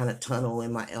another kind of tunnel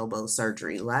in my elbow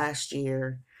surgery last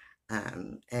year.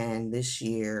 And this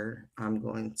year I'm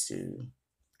going to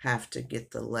have to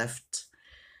get the left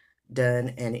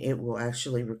done, and it will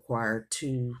actually require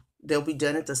they'll be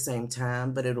done at the same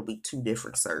time, but it'll be 2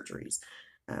 different surgeries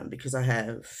because I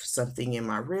have something in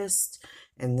my wrist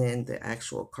and then the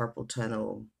actual carpal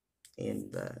tunnel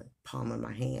in the palm of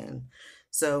my hand.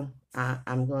 So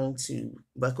I'm going to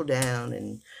buckle down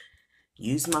and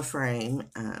use my frame.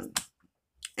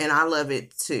 And I love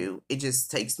it too. It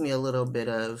just takes me a little bit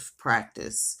of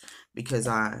practice because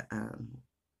I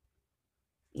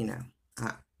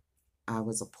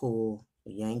was a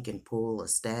yank and pull, a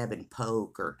stab and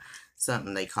poke, or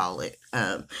something they call it.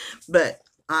 But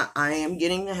I am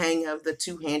getting the hang of the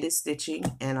two-handed stitching,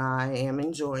 and I am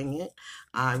enjoying it.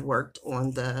 I worked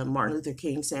on the Martin Luther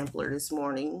King sampler this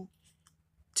morning,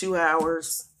 2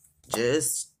 hours,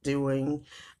 just doing.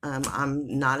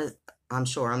 I'm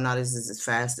sure I'm not as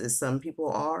fast as some people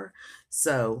are.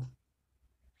 So,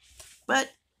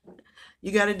 but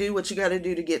you got to do what you got to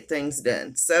do to get things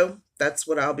done. So that's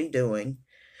what I'll be doing.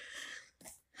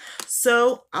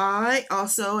 So I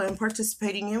also am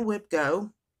participating in WIP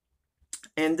Go.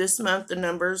 And this month the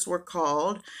numbers were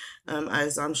called,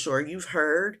 as I'm sure you've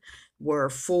heard, were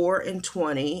 4 and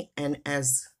 20. And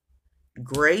as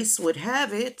Grace would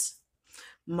have it,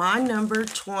 my number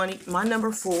 4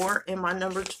 and my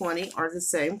number 20 are the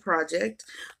same project.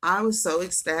 I was so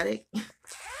ecstatic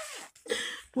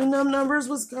when them numbers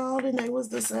was called and they was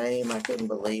the same. I couldn't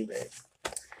believe it.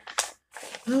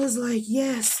 I was like,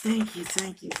 yes, thank you,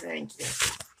 thank you, thank you.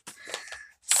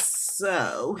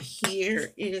 So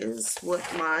here is what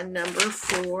my number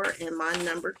 4 and my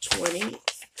number 20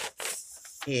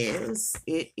 is.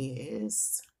 It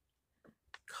is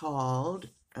called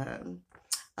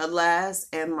Alas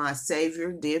and My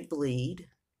Savior Did Bleed,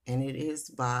 and it is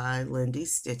by Lindy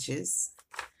Stitches.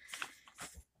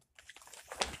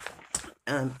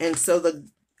 And so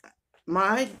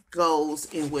my goals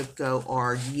in WIP Go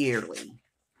are yearly.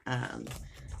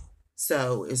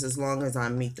 So it's as long as I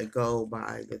meet the goal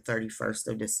by the 31st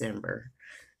of December.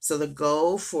 So the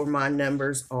goal for my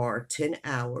numbers are 10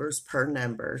 hours per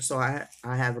number. So I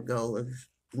have a goal of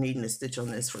needing to stitch on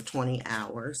this for 20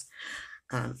 hours.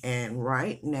 And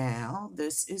right now,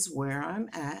 this is where I'm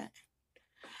at.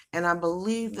 And I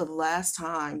believe the last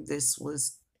time this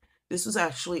was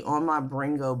actually on my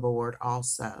Bringo board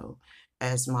also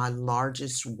as my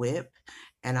largest whip.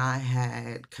 And I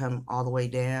had come all the way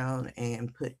down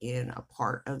and put in a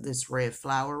part of this red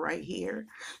flower right here.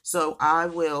 So I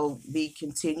will be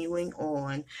continuing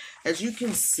on. As you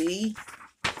can see,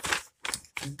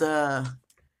 the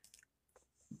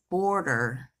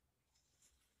border,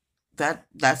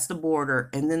 that's the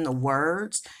border, and then the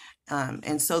words.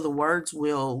 And so the words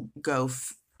will go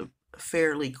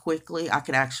fairly quickly. I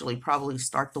could actually probably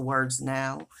start the words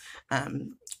now.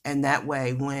 And that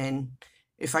way,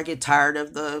 if I get tired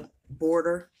of the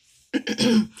border,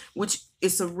 which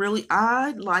is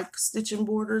I like stitching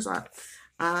borders.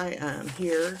 I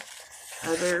hear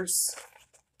others,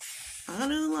 I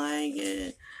don't like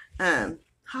it.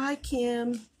 Hi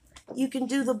Kim, you can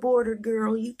do the border,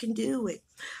 girl. You can do it.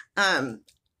 Um,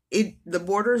 the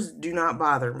borders do not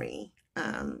bother me.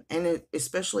 And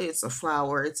especially it's a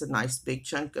flower, it's a nice big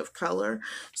chunk of color.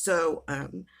 So,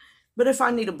 but if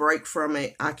I need a break from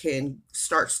it, I can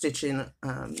start stitching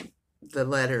the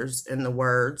letters and the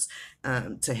words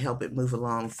to help it move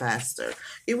along faster.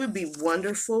 It would be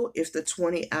wonderful if the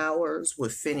 20 hours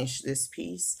would finish this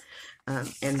piece,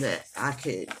 and that I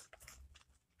could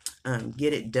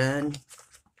get it done,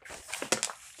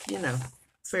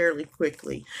 fairly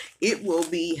quickly. It will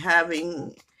be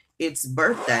having its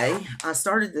birthday. I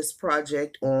started this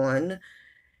project on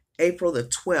April the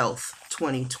 12th,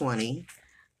 2020.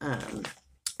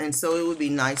 And so it would be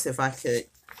nice if I could,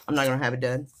 I'm not going to have it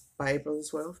done by April the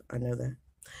 12th. I know that.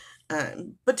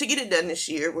 But to get it done this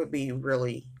year would be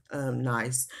really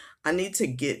nice. I need to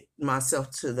get myself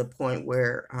to the point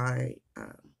where I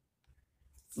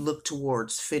look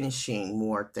towards finishing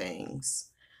more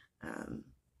things.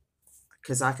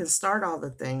 Because I can start all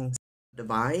the things. The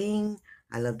buying,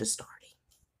 I love the starting.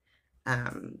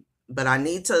 But I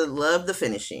need to love the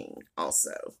finishing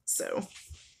also. So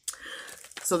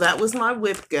that was my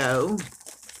whip go.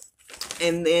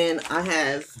 And then I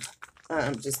have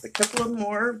just a couple of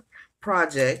more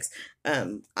projects.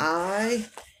 I,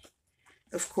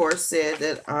 of course, said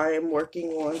that I am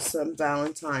working on some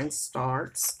Valentine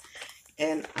starts.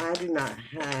 And I do not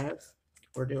have,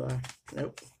 or do I?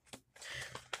 Nope.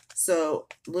 So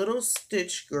Little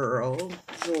Stitch Girl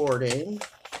Jordan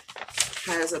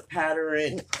has a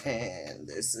pattern, and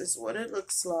this is what it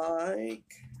looks like.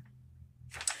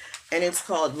 And it's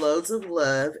called Loads of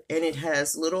Love, and it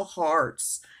has little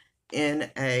hearts in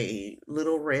a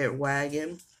little red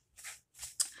wagon.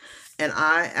 And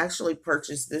I actually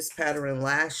purchased this pattern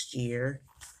last year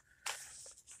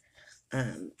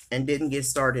and didn't get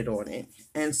started on it.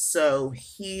 And so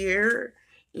here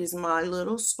is my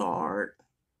little start.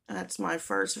 That's my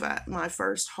first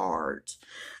heart.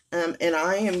 And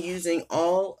I am using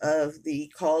all of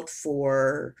the called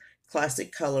for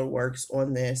classic color works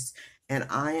on this, and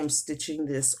I am stitching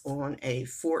this on a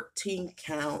 14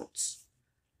 count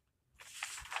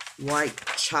white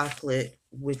chocolate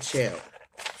witchell.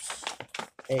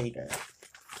 Ada.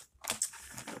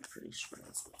 I'm pretty sure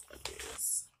that's what that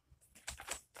is.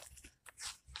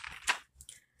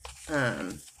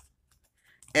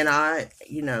 And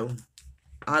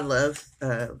I love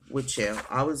witchell.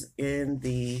 I was in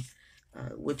the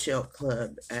witchell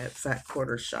club at Fat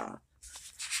Quarter Shop.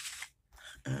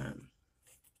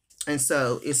 And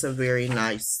so it's a very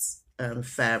nice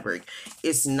fabric.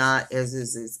 It's not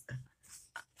as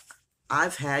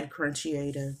I've had crunchy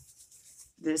Ada.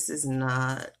 This is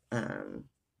not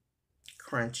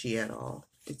crunchy at all.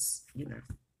 It's,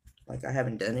 like I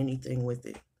haven't done anything with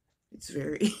it. It's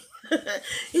very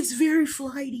it's very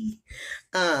flighty.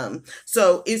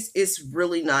 So it's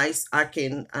really nice. I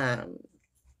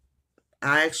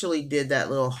actually did that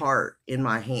little heart in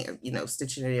my hand,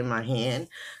 stitching it in my hand,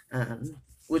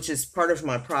 which is part of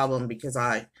my problem because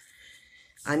I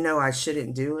know I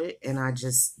shouldn't do it, and I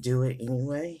just do it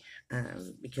anyway,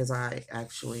 because I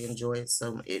actually enjoy it.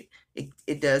 So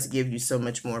it does give you so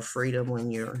much more freedom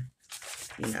when you're,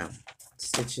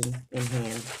 stitching in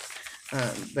hand.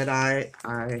 But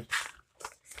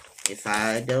if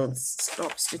I don't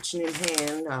stop stitching in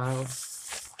hand, I'll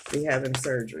be having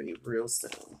surgery real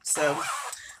soon. So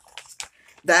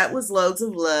that was Loads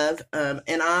of Love.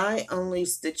 And I only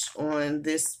stitched on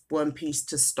this one piece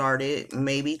to start it,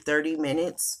 maybe 30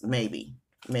 minutes, maybe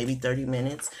 30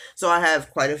 minutes. So I have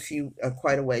quite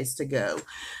a ways to go.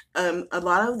 A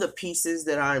lot of the pieces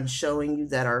that I'm showing you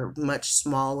that are much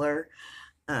smaller,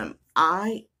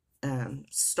 I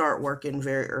start working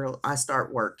very early. I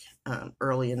start work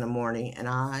early in the morning, and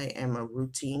I am a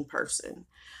routine person.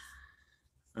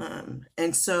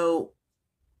 And so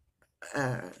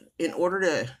in order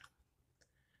to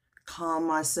calm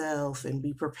myself and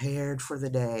be prepared for the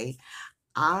day,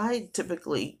 I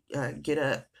typically get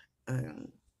up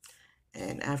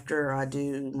and after I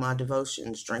do my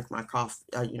devotions, drink my coffee,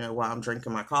 while I'm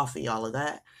drinking my coffee, all of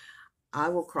that, I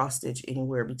will cross stitch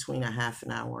anywhere between a half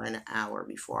an hour and an hour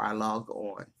before I log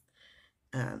on,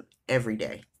 every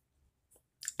day.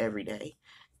 Every day.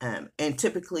 And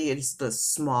typically it's the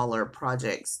smaller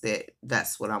projects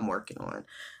that's what I'm working on.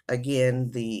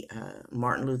 Again, the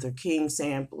Martin Luther King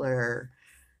sampler,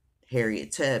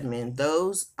 Harriet Tubman,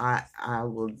 those I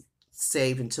will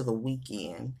save until the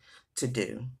weekend to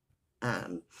do.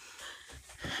 Um,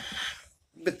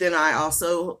 but then I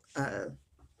also,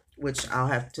 which I'll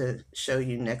have to show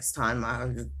you next time I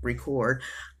record,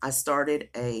 I started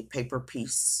a paper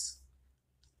piece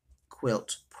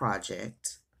quilt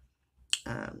project.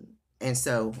 And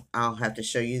so I'll have to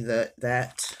show you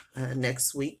that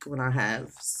next week when I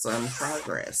have some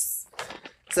progress.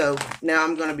 So now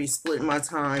I'm going to be splitting my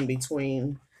time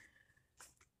between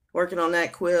working on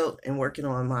that quilt and working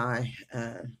on my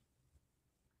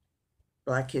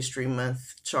Black History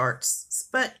Month charts.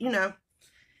 But,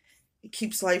 it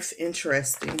keeps life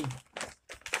interesting.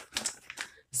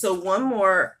 So one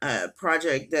more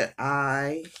project that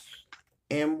I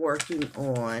am working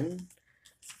on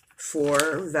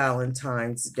for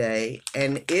Valentine's Day,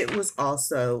 and it was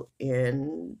also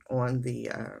on the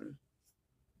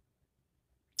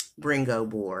Bringo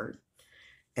board,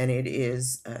 and it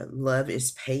is Love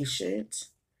is Patient,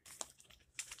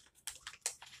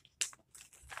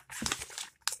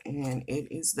 and it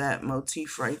is that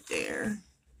motif right there.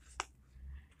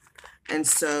 And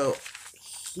so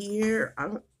here,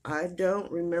 I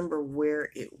don't remember where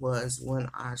it was when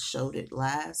I showed it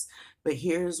last, but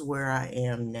here's where I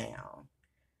am now.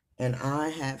 And I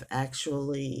have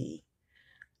actually,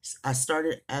 I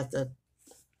started at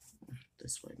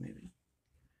this way maybe.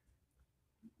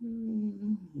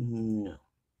 No,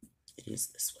 it is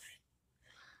this way.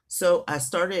 So I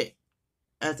started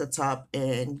at the top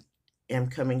and am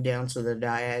coming down to the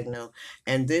diagonal.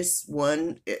 And this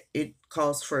one, it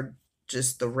calls for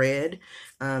just the red,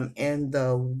 and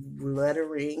the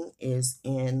lettering is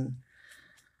in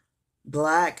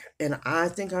black, and I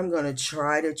think I'm going to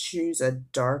try to choose a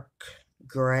dark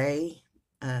gray,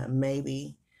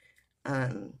 maybe,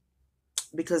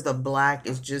 because the black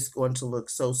is just going to look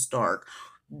so stark.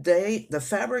 The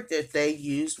fabric that they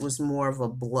used was more of a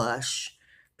blush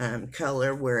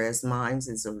color, whereas mine's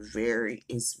is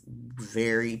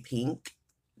very pink,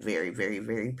 very, very,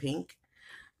 very pink.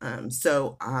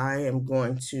 So I am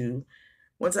going to,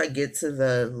 once I get to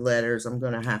the letters, I'm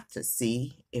going to have to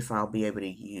see if I'll be able to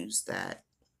use that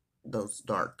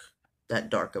dark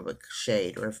of a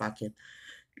shade, or if I can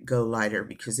go lighter,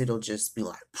 because it'll just be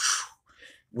like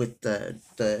with the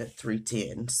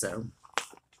 310. So,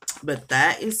 but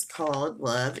that is called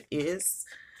Love Is,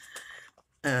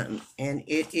 and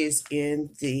it is in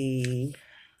the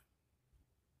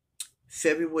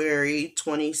February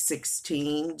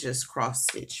 2016 Just Cross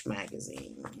Stitch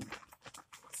magazine.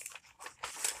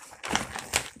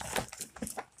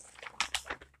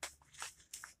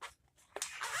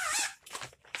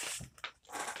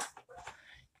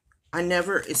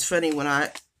 It's funny when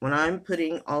I'm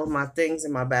putting all of my things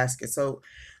in my basket. So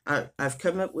I've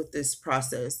come up with this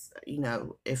process,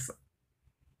 if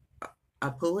I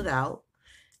pull it out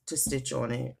to stitch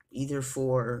on it, either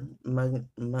for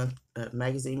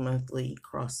magazine monthly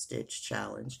cross stitch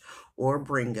challenge or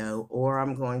Bringo, or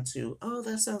I'm going to, oh,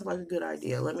 that sounds like a good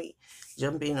idea, let me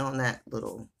jump in on that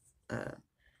little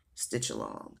stitch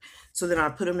along. So then I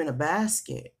put them in a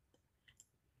basket,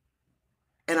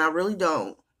 and I really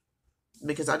don't,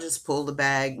 because I just pull the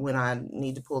bag when I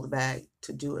need to pull the bag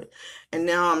to do it. And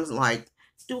now I'm like,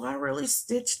 do I really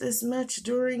stitch this much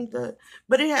during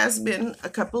but it has been a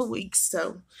couple of weeks,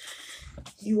 so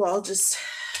you all just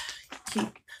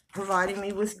keep providing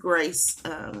me with grace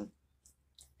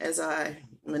as I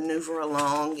maneuver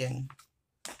along and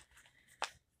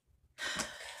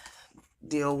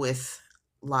deal with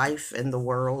life and the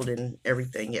world and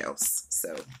everything else.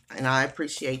 So, and I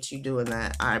appreciate you doing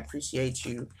that. I appreciate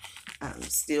you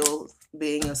still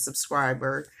being a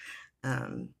subscriber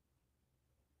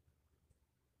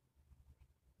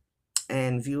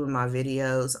and viewing my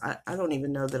videos. I don't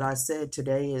even know that I said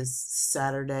today is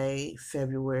Saturday,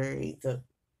 February the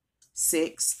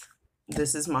 6th.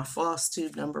 This is my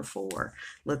Flosstube number 4.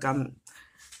 Look, I'm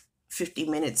 50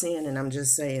 minutes in and I'm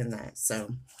just saying that.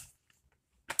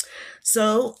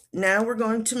 So now we're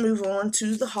going to move on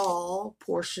to the haul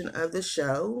portion of the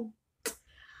show.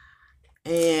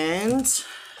 And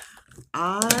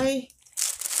I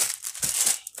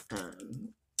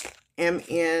am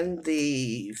in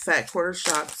the Fat Quarter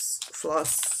Shops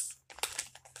Floss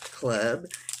Club,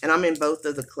 and I'm in both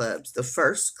of the clubs. The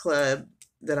first club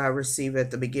that I receive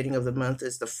at the beginning of the month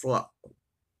is the Floss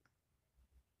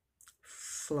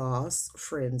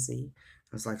Frenzy.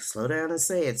 I was like, slow down and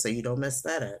say it so you don't mess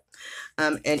that up.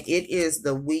 And it is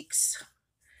the WIPS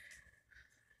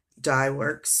Dye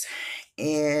Works,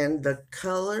 and the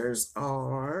colors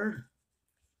are,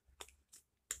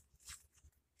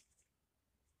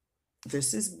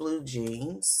 this is blue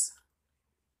jeans,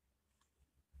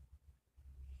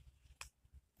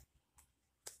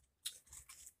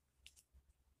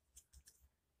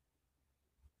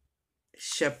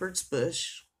 shepherd's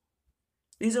bush.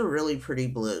 These are really pretty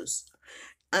blues.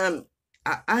 I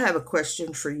have a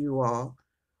question for you all.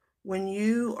 When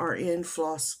you are in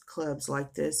floss clubs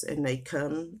like this and they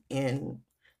come in,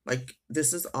 like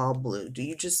this is all blue, do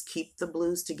you just keep the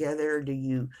blues together, or do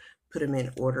you put them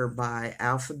in order by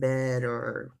alphabet,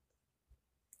 or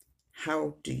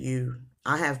how do you?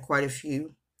 I have quite a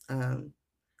few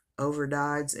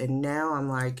overdyes, and now I'm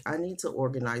like, I need to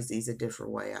organize these a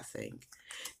different way, I think.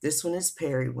 This one is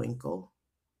periwinkle.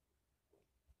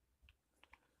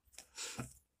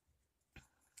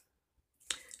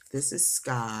 This is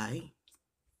sky.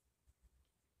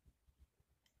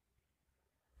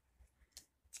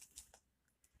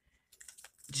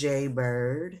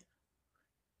 Jaybird.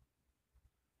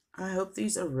 I hope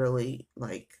these are really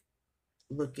like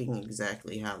looking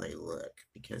exactly how they look,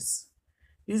 because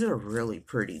these are really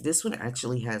pretty. This one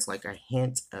actually has like a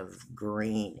hint of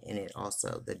green in it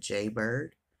also, the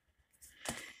Jaybird.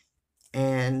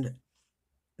 And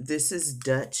this is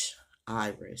Dutch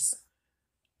Iris.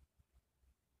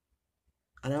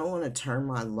 I don't want to turn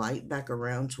my light back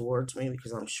around towards me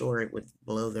because I'm sure it would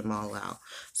blow them all out.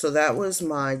 So that was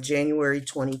my January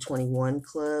 2021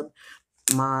 club.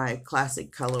 My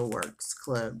Classic Colorworks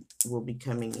club will be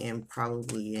coming in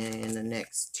probably in the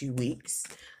next 2 weeks.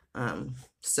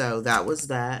 So that was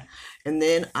that. And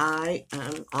then I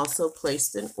also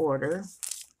placed an order.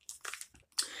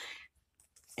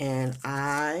 And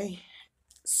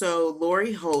so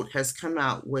Lori Holt has come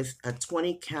out with a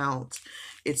 20 count.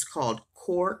 It's called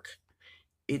Cork.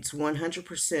 It's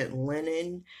 100%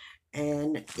 linen,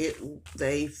 and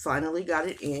they finally got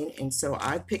it in, and so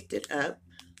I picked it up.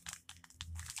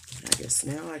 I guess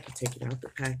now I can take it out the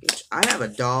package. I have a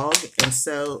dog, and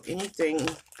so anything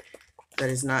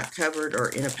that is not covered or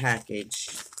in a package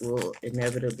will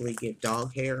inevitably get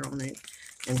dog hair on it,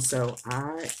 and so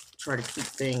I try to keep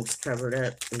things covered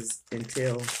up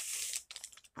until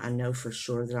I know for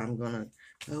sure that I'm gonna.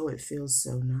 Oh, it feels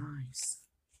so nice.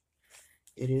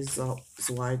 It is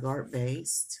Zweigart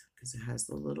based because it has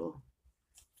the little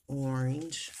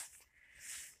orange.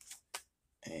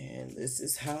 And this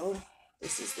is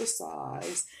the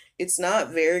size. It's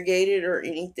not variegated or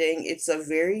anything. It's a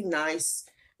very nice,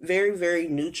 very, very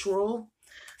neutral.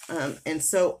 And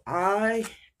so I'm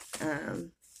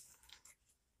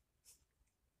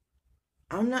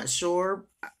not sure.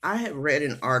 I had read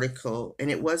an article, and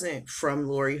it wasn't from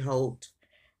Lori Holt,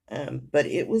 but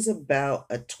it was about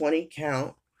a 20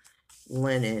 count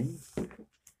linen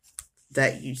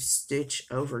that you stitch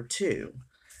over 2.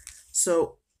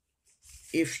 So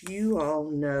if you all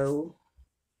know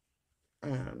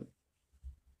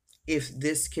if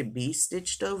this could be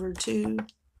stitched over 2,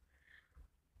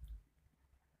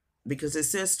 because it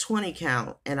says 20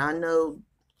 count, and I know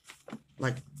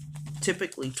like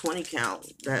typically 20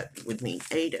 count, that would mean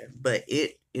Ada, but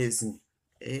it isn't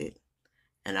it.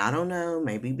 And I don't know,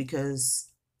 maybe because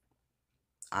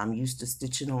I'm used to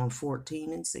stitching on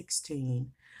 14 and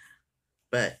 16,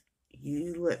 but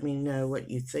you let me know what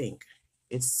you think.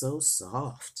 It's so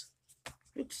soft.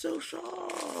 It's so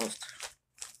soft.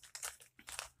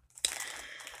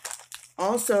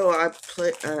 Also, I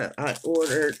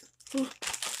ordered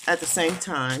at the same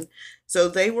time. So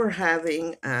they were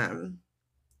having,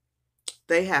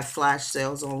 they have flash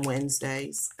sales on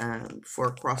Wednesdays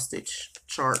for cross stitch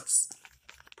charts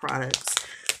products.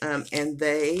 And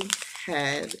they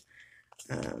had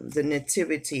the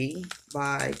Nativity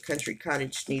by Country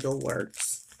Cottage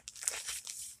Needleworks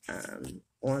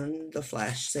on the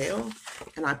flash sale,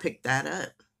 and I picked that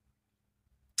up.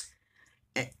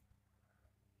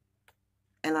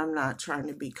 And I'm not trying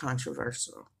to be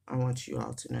controversial. I want you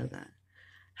all to know that.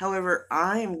 However,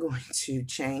 I am going to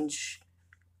change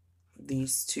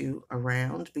these 2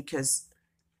 around because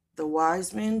the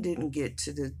wise men didn't get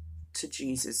to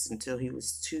Jesus until he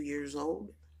was 2 years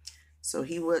old. So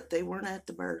they weren't at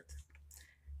the birth.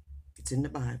 It's in the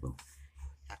Bible.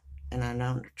 And I know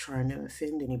I'm not trying to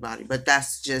offend anybody, but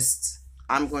that's just,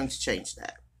 I'm going to change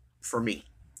that for me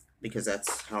because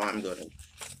that's how I'm going to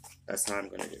That's how I'm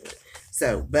going to do it.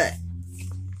 So, but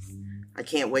I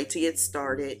can't wait to get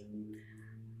started.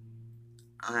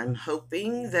 I'm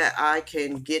hoping that I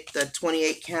can get the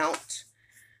 28 count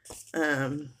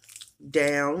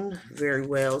down very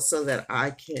well so that I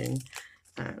can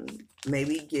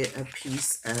maybe get a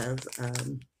piece of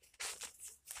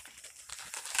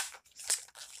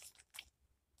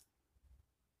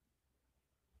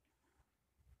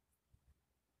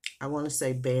I want to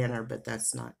say banner, but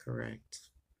that's not correct.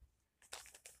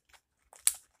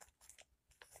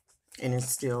 And it's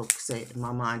still saying,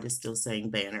 my mind is still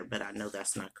saying banner, but I know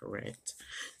that's not correct.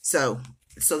 So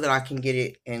that I can get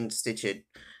it and stitch it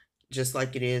just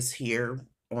like it is here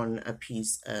on a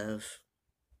piece of,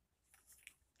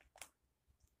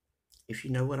 if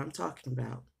you know what I'm talking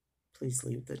about, please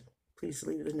leave the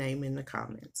name in the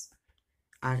comments.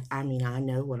 I mean, I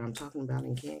know what I'm talking about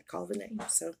and can't call the name.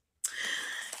 So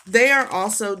they are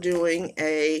also doing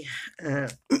a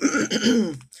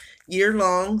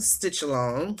year-long stitch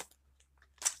along.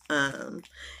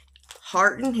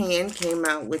 Heart and Hand came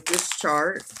out with this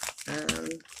chart.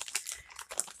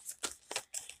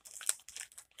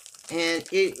 And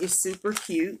it is super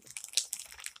cute.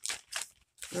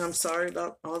 And I'm sorry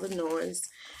about all the noise.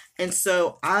 And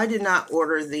so I did not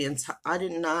order the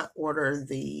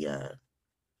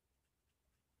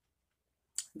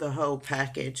the whole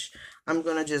package. I'm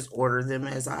gonna just order them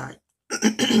as I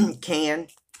can.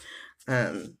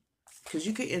 Because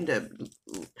you could end up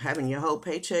having your whole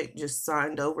paycheck just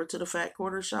signed over to the fat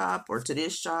quarter shop or to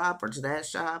this shop or to that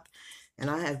shop. And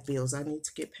I have bills I need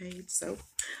to get paid. So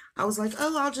I was like,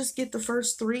 oh, I'll just get the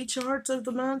first 3 charts of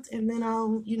the month. And then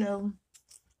I'll, you know,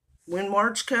 when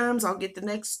March comes, I'll get the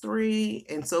next 3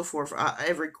 and so forth.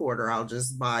 Every quarter, I'll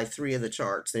just buy 3 of the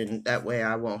charts. And that way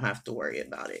I won't have to worry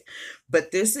about it.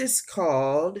 But this is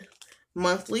called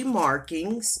Monthly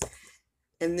Markings.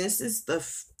 And this is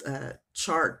the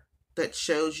chart that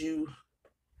shows you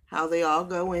how they all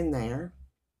go in there.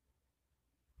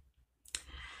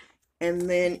 And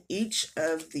then each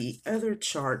of the other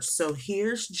charts. So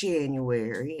here's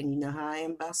January, and you know how I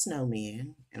am about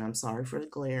snowmen. And I'm sorry for the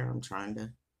glare. I'm trying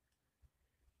to.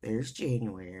 There's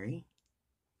January.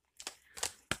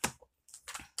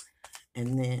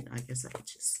 And then I guess I could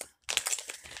just.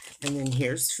 And then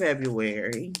here's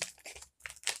February.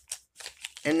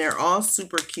 And they're all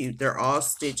super cute. They're all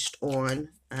stitched on,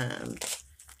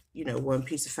 you know, one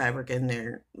piece of fabric, and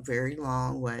they're very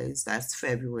long ways. That's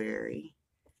February.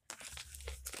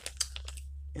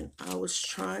 And I was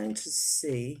trying to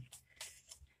see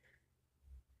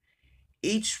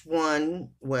each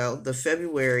one. Well, the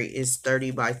February is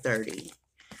 30 by 30.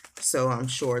 So I'm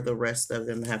sure the rest of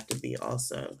them have to be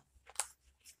also.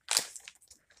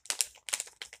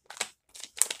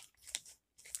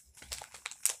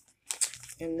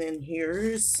 And then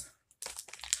here's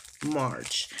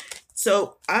March.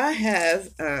 So I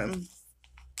have an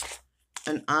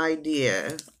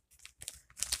idea.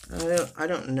 I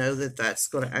don't know that that's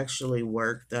going to actually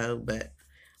work though, but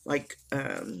like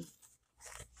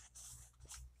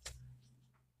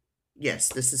yes,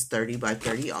 this is 30 by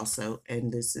 30 also,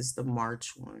 and this is the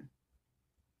March one.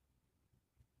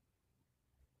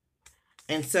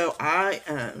 And so I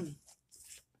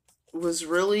was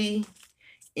really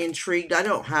intrigued. I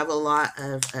don't have a lot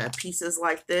of pieces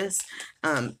like this,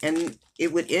 and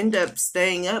it would end up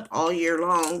staying up all year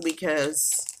long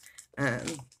because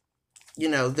you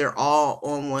know, they're all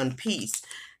on one piece.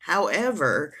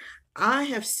 However, I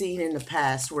have seen in the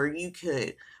past where you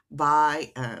could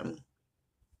buy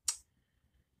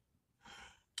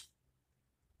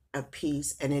a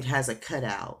piece and it has a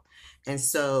cutout. And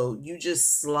so you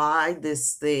just slide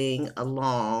this thing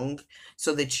along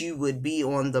so that you would be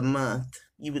on the month.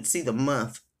 You would see the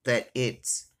month that it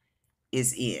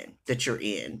is in, that you're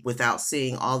in, without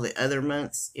seeing all the other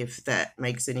months, if that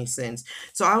makes any sense.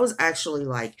 So I was actually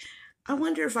like, I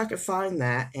wonder if I could find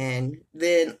that, and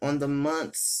then on the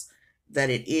months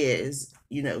that it is,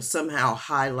 you know, somehow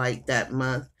highlight that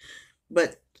month.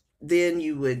 But then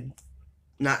you would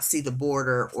not see the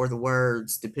border or the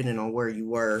words depending on where you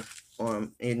were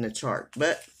in the chart.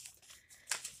 But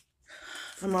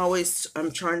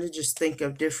I'm trying to just think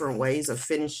of different ways of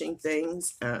finishing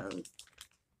things.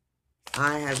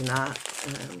 I have not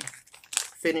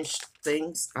finished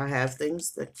things. I have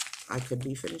things that I could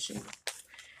be finishing,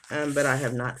 but I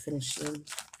have not finished them.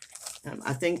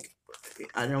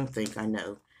 I don't think I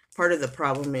know. Part of the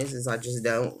problem is I just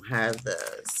don't have the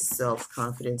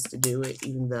self-confidence to do it,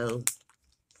 even though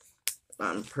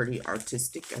I'm pretty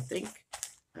artistic, I think.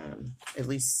 At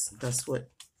least that's what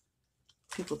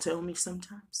people tell me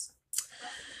sometimes.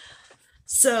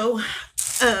 So,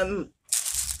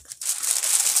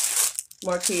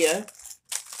 Martia.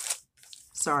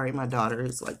 Sorry, my daughter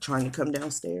is like trying to come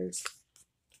downstairs.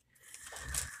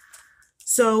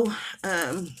 So,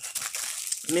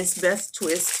 Miss Beth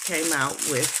Twist came out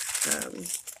with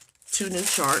 2 new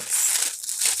charts.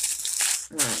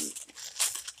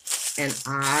 And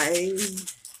I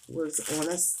was on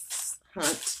a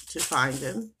hunt to find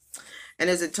them. And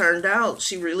as it turned out,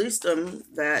 she released them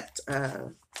that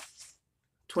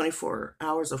 24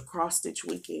 hours of cross stitch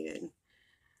weekend.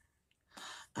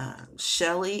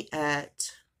 Shelly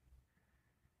at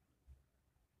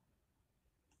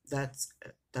that's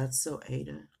so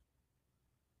Ada.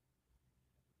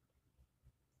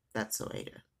 That's so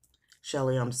Ada.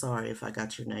 Shelly, I'm sorry if I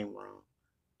got your name wrong.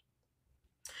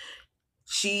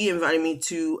 She invited me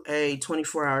to a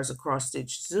 24 hours of cross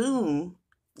stitch Zoom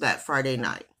that Friday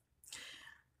night.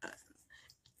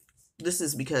 This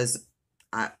is because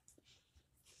I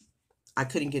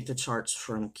couldn't get the charts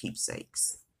from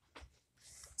Keepsakes.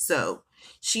 So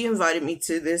she invited me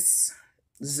to this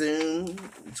Zoom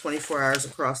 24 hours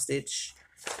of cross stitch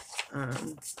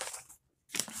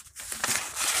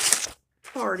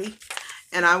party,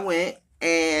 and I went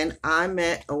and I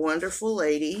met a wonderful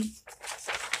lady.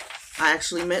 I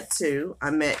actually met 2.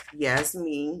 I met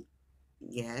Yasmir,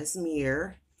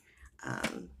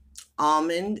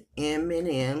 Almond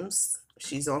M&M's.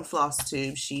 She's on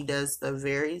Flosstube. She does the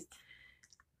very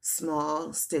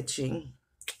small stitching.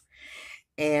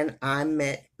 And I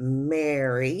met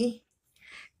Mary,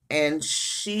 and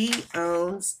she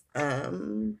owns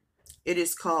it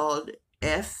is called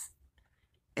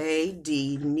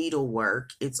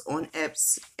FADNeedlework. It's on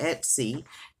Etsy,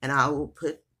 and I will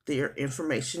put their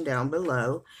information down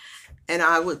below. And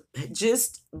I would,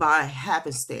 just by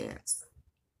happenstance,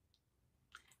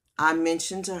 I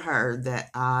mentioned to her that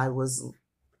I was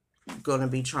going to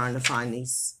be trying to find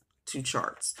these 2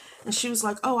 charts, and she was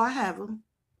like, "Oh, I have them."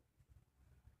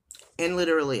 And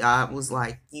literally, I was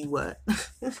like, "You what?"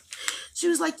 She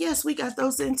was like, "Yes, we got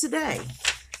those in today."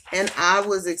 And I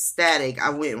was ecstatic. I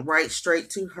went right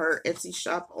straight to her Etsy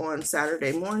shop on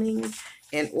Saturday morning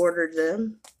and ordered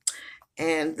them.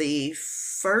 And the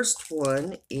first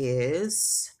one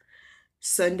is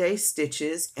Sunday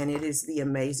Stitches, and it is the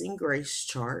Amazing Grace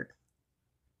chart.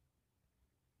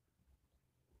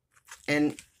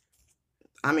 And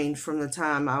I mean, from the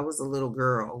time I was a little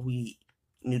girl, we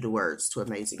knew the words to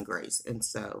Amazing Grace. And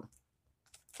so,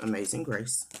 Amazing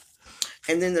Grace.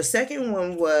 And then the second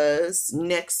one was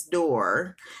Next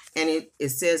Door. And it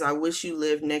says, "I wish you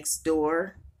lived next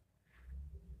door."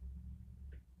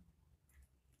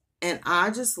 And I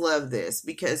just love this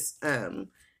because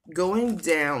going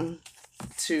down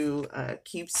to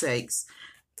Keepsakes,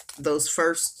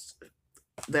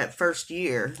 that first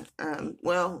year,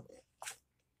 well,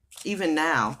 even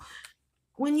now,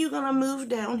 when you gonna move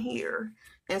down here?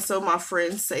 And so my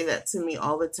friends say that to me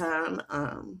all the time.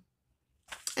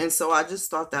 And so I just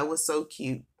thought that was so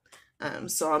cute.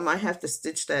 So I might have to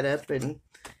stitch that up and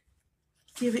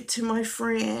give it to my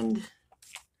friend.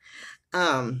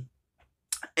 And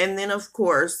then, of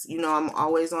course, you know, I'm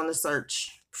always on the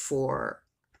search for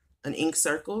an ink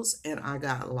circles, and I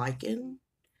got Lichen.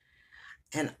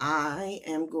 And I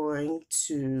am going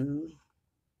to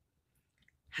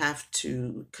have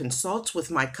to consult with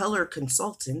my color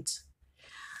consultant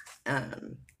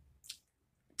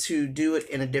to do it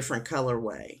in a different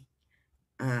colorway.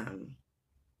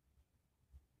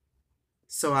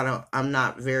 So I'm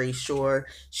not very sure.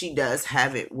 She does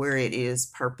have it where it is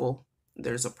purple.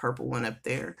 There's a purple one up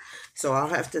there. So I'll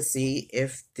have to see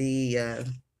if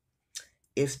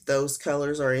if those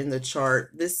colors are in the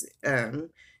chart. This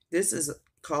is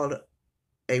called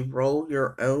a Roll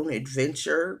Your Own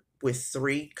Adventure with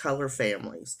 3 color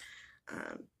families.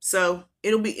 So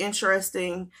it'll be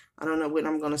interesting. I don't know when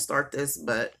I'm going to start this,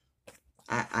 but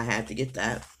I had to get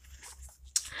that.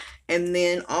 And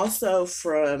then also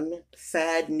from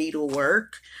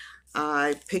FADNeedlework,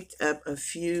 I picked up a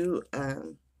few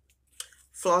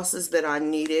flosses that I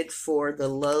needed for the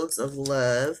Loads of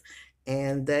Love,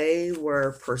 and they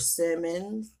were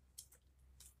persimmon.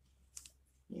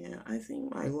 Yeah, I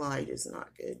think my light is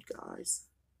not good, guys.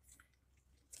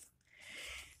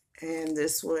 And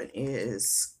this one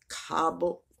is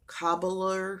cobbled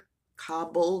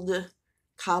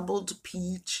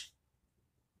peach.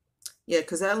 Yeah,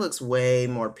 because that looks way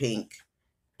more pink,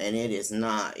 and it is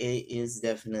not. It is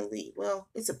definitely, well,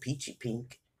 it's a peachy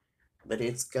pink, but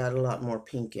it's got a lot more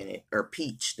pink in it, or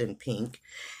peach than pink.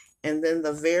 And then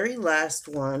the very last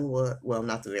one was, well,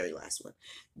 not the very last one.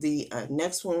 The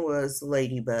next one was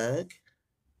Ladybug.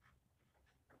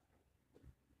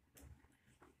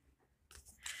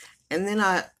 And then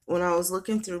when I was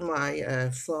looking through my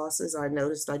flosses, I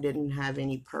noticed I didn't have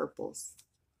any purples.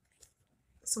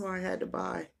 So I had to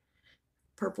buy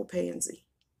purple pansy.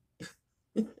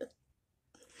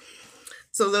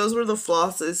 So those were the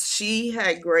flosses. She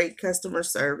had great customer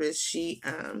service.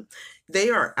 They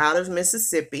are out of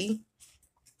Mississippi.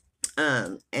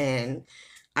 And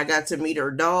I got to meet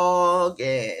her dog,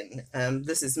 and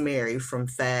this is Mary from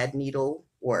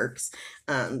FADNeedleworks.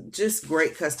 Just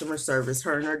great customer service.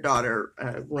 Her and her daughter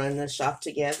run the shop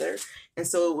together, and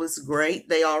so it was great.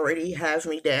 They already have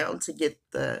me down to get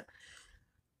the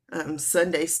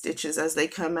Sunday stitches as they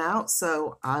come out,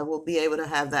 so I will be able to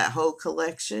have that whole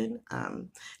collection, and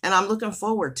I'm looking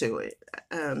forward to it.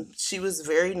 She was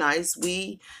very nice.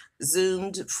 We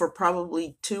Zoomed for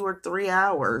probably 2 or 3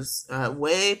 hours,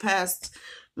 way past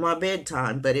my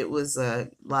bedtime, but it was a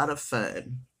lot of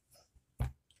fun.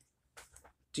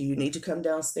 Do you need to come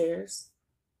downstairs?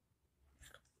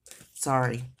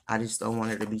 Sorry, I just don't want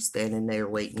her to be standing there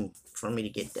waiting for me to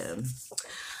get done.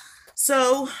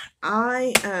 So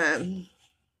I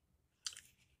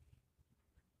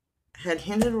had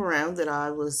hinted around that I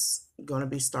was going to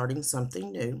be starting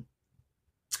something new.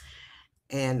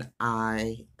 And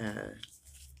I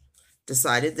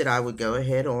decided that I would go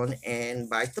ahead on and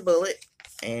bite the bullet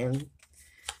and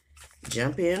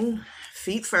jump in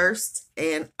feet first.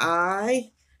 And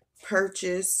I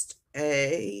purchased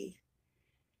a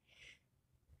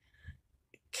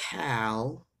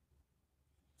cow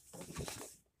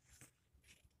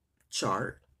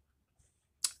chart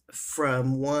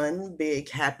from One Big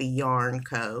Happy Yarn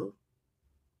Co.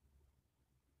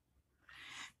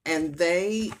 And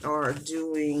they are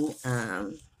doing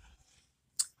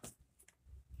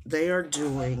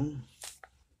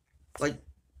like,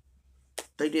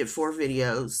 they did 4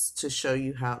 videos to show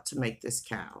you how to make this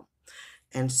cow.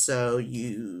 And so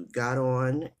you got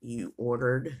on, you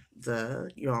ordered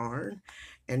the yarn,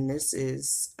 and this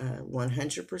is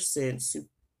 100%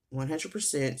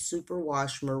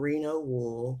 superwash merino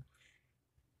wool.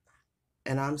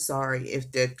 And I'm sorry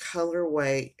if the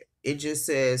colorway, it just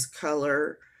says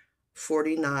color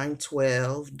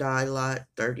 4912, dye lot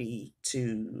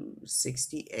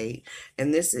 3268.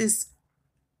 And this is,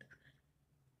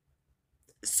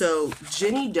 so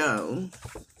Jenny Doan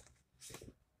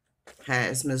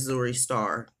has Missouri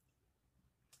Star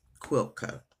Quilt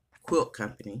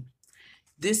Company.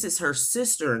 This is her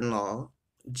sister-in-law,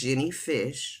 Jenny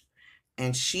Fish,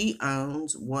 and she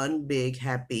owns One Big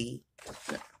Happy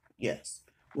Yarn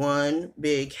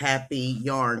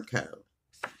Co.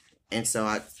 And so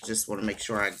I just want to make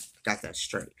sure I got that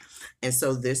straight. And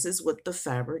so this is what this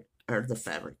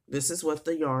is what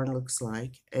the yarn looks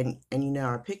like. And you know,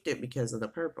 I picked it because of the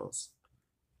purples.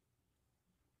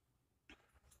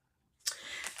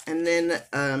 And then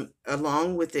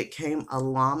along with it came a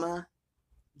llama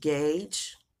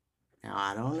gauge. Now,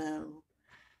 I don't know.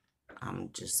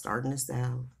 I'm just starting this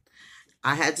out.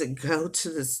 I had to go to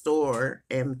the store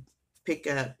and pick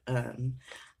up,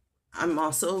 I'm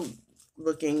also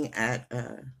looking at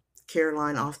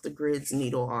Caroline Off the Grid's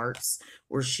Needle Arts,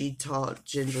 where she taught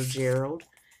Ginger Gerald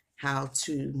how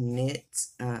to knit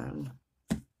a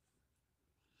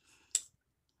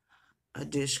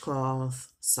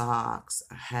dishcloth, socks,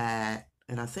 a hat,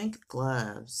 and I think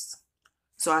gloves.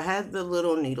 So I had the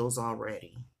little needles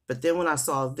already. But then when I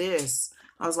saw this,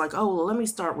 I was like, oh, well, let me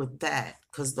start with that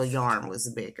because the yarn was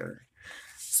bigger.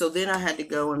 So then I had to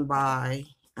go and buy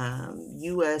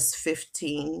US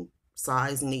 15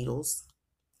 size needles.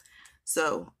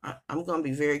 So I'm going to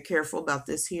be very careful about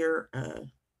this here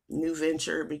new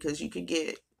venture, because you could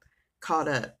get caught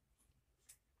up,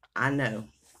 I know,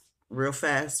 real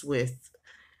fast with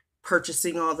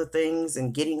purchasing all the things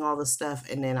and getting all the stuff,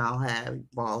 and then I'll have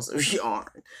balls of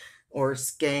yarn or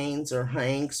skeins or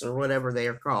hanks or whatever they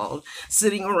are called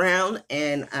sitting around,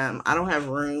 and I don't have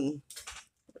room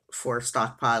for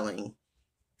stockpiling.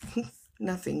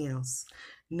 Nothing else.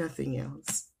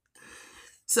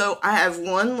 So I have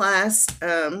one last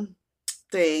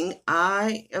thing.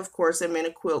 I, of course, am in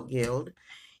a quilt guild,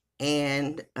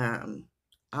 and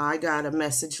I got a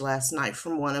message last night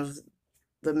from one of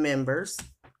the members,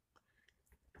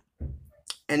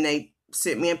 and they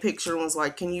sent me a picture and was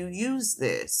like, can you use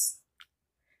this?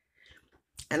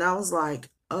 And I was like,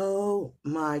 oh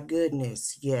my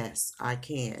goodness, yes, I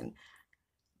can.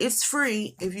 It's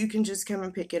free if you can just come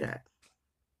and pick it up.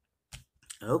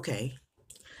 Okay.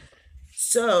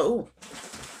 So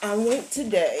I went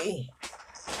today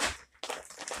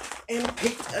and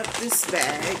picked up this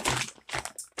bag.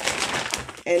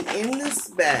 And in this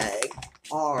bag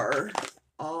are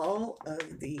all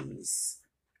of these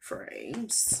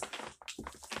frames.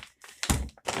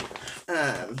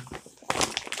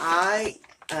 I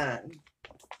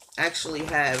actually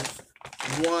have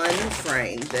one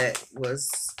frame that was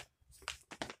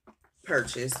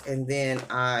purchased, and then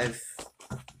I've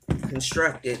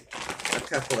constructed a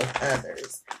couple of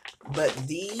others. But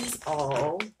these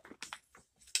all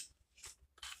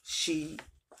she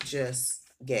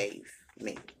just gave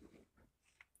me.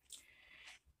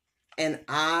 And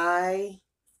I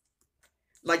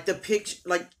like the picture,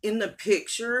 like in the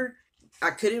picture, I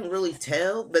couldn't really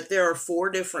tell, but there are 4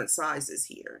 different sizes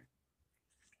here.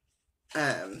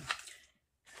 And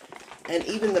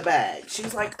even the bag. She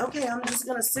was like, okay, I'm just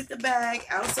going to sit the bag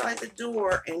outside the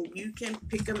door and you can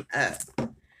pick them up.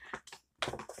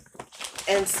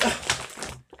 And so,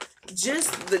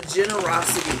 just the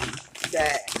generosity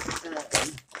that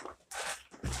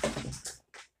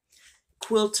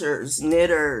quilters,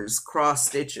 knitters,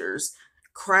 cross-stitchers,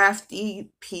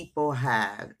 crafty people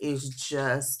have is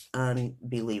just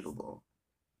unbelievable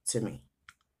to me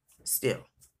still.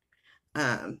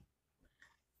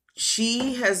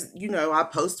 She has, I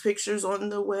post pictures on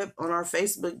the web, on our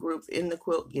Facebook group in the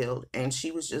Quilt Guild, and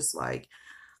she was just like,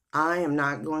 I am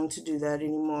not going to do that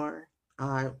anymore.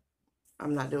 I'm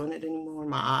not doing it anymore.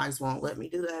 My eyes won't let me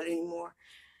do that anymore.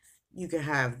 You can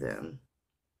have them.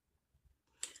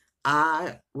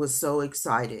 I was so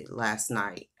excited last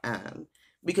night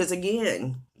because,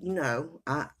 again,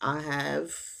 I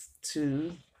have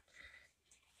to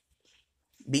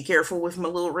be careful with my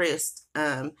little wrist.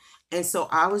 And so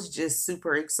I was just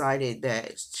super excited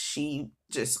that she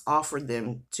just offered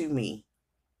them to me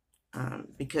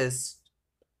because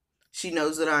she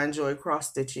knows that I enjoy cross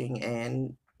stitching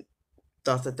and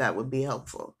thought that that would be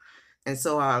helpful. And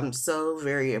so I'm so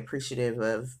very appreciative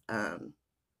of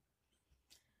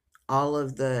all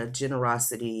of the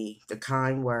generosity, the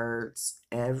kind words,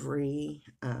 every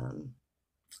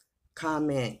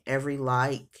comment, every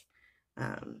like.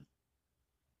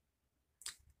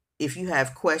 If you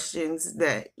have questions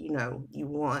that, you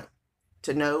want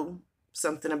to know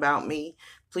something about me,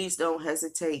 please don't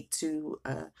hesitate to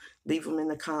leave them in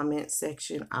the comment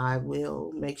section. I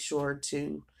will make sure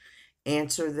to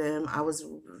answer them. I was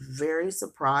very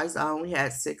surprised. I only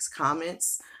had 6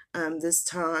 comments this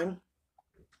time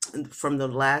from the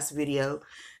last video.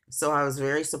 So I was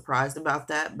very surprised about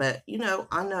that. But,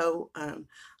 I know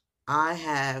I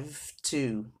have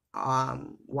to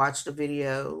watch the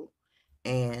video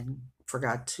and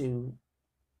forgot to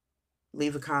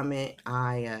leave a comment.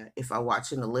 If I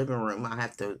watch in the living room, I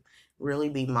have to really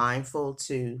be mindful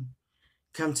to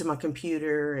come to my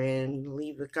computer and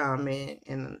leave a comment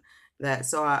and that.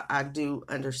 So I do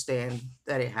understand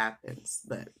that it happens,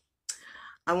 but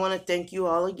I want to thank you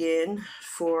all again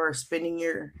for spending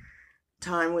your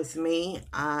time with me.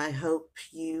 I hope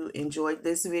you enjoyed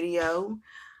this video.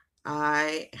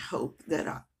 I hope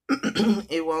that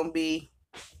it won't be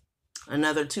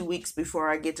another 2 weeks before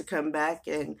I get to come back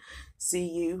and see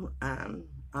you.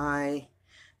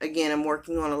 Again, I'm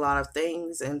working on a lot of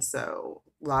things, and so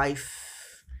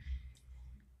life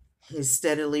is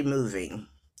steadily moving.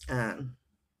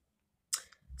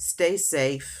 Stay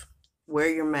safe, wear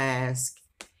your mask.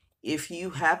 If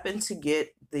you happen to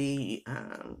get the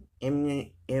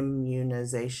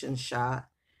immunization shot,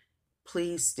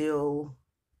 please still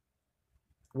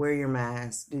wear your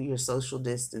mask, do your social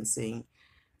distancing.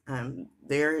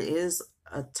 There is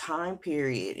a time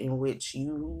period in which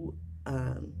you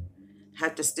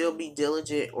have to still be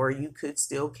diligent, or you could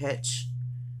still catch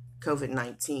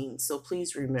COVID-19. So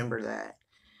please remember that.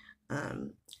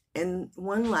 And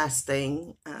one last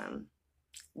thing,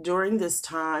 during this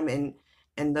time, and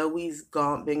though we've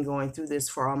been going through this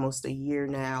for almost a year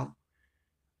now,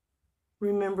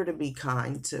 remember to be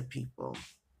kind to people.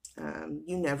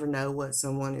 You never know what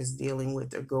someone is dealing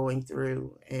with or going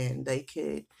through, and they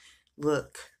could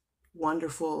look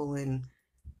wonderful and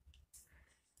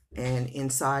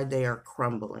inside they are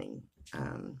crumbling.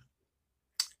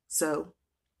 So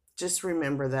just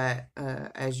remember that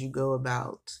as you go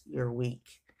about your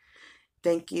week.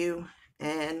 Thank you,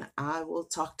 and I will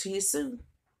talk to you soon.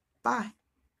 Bye.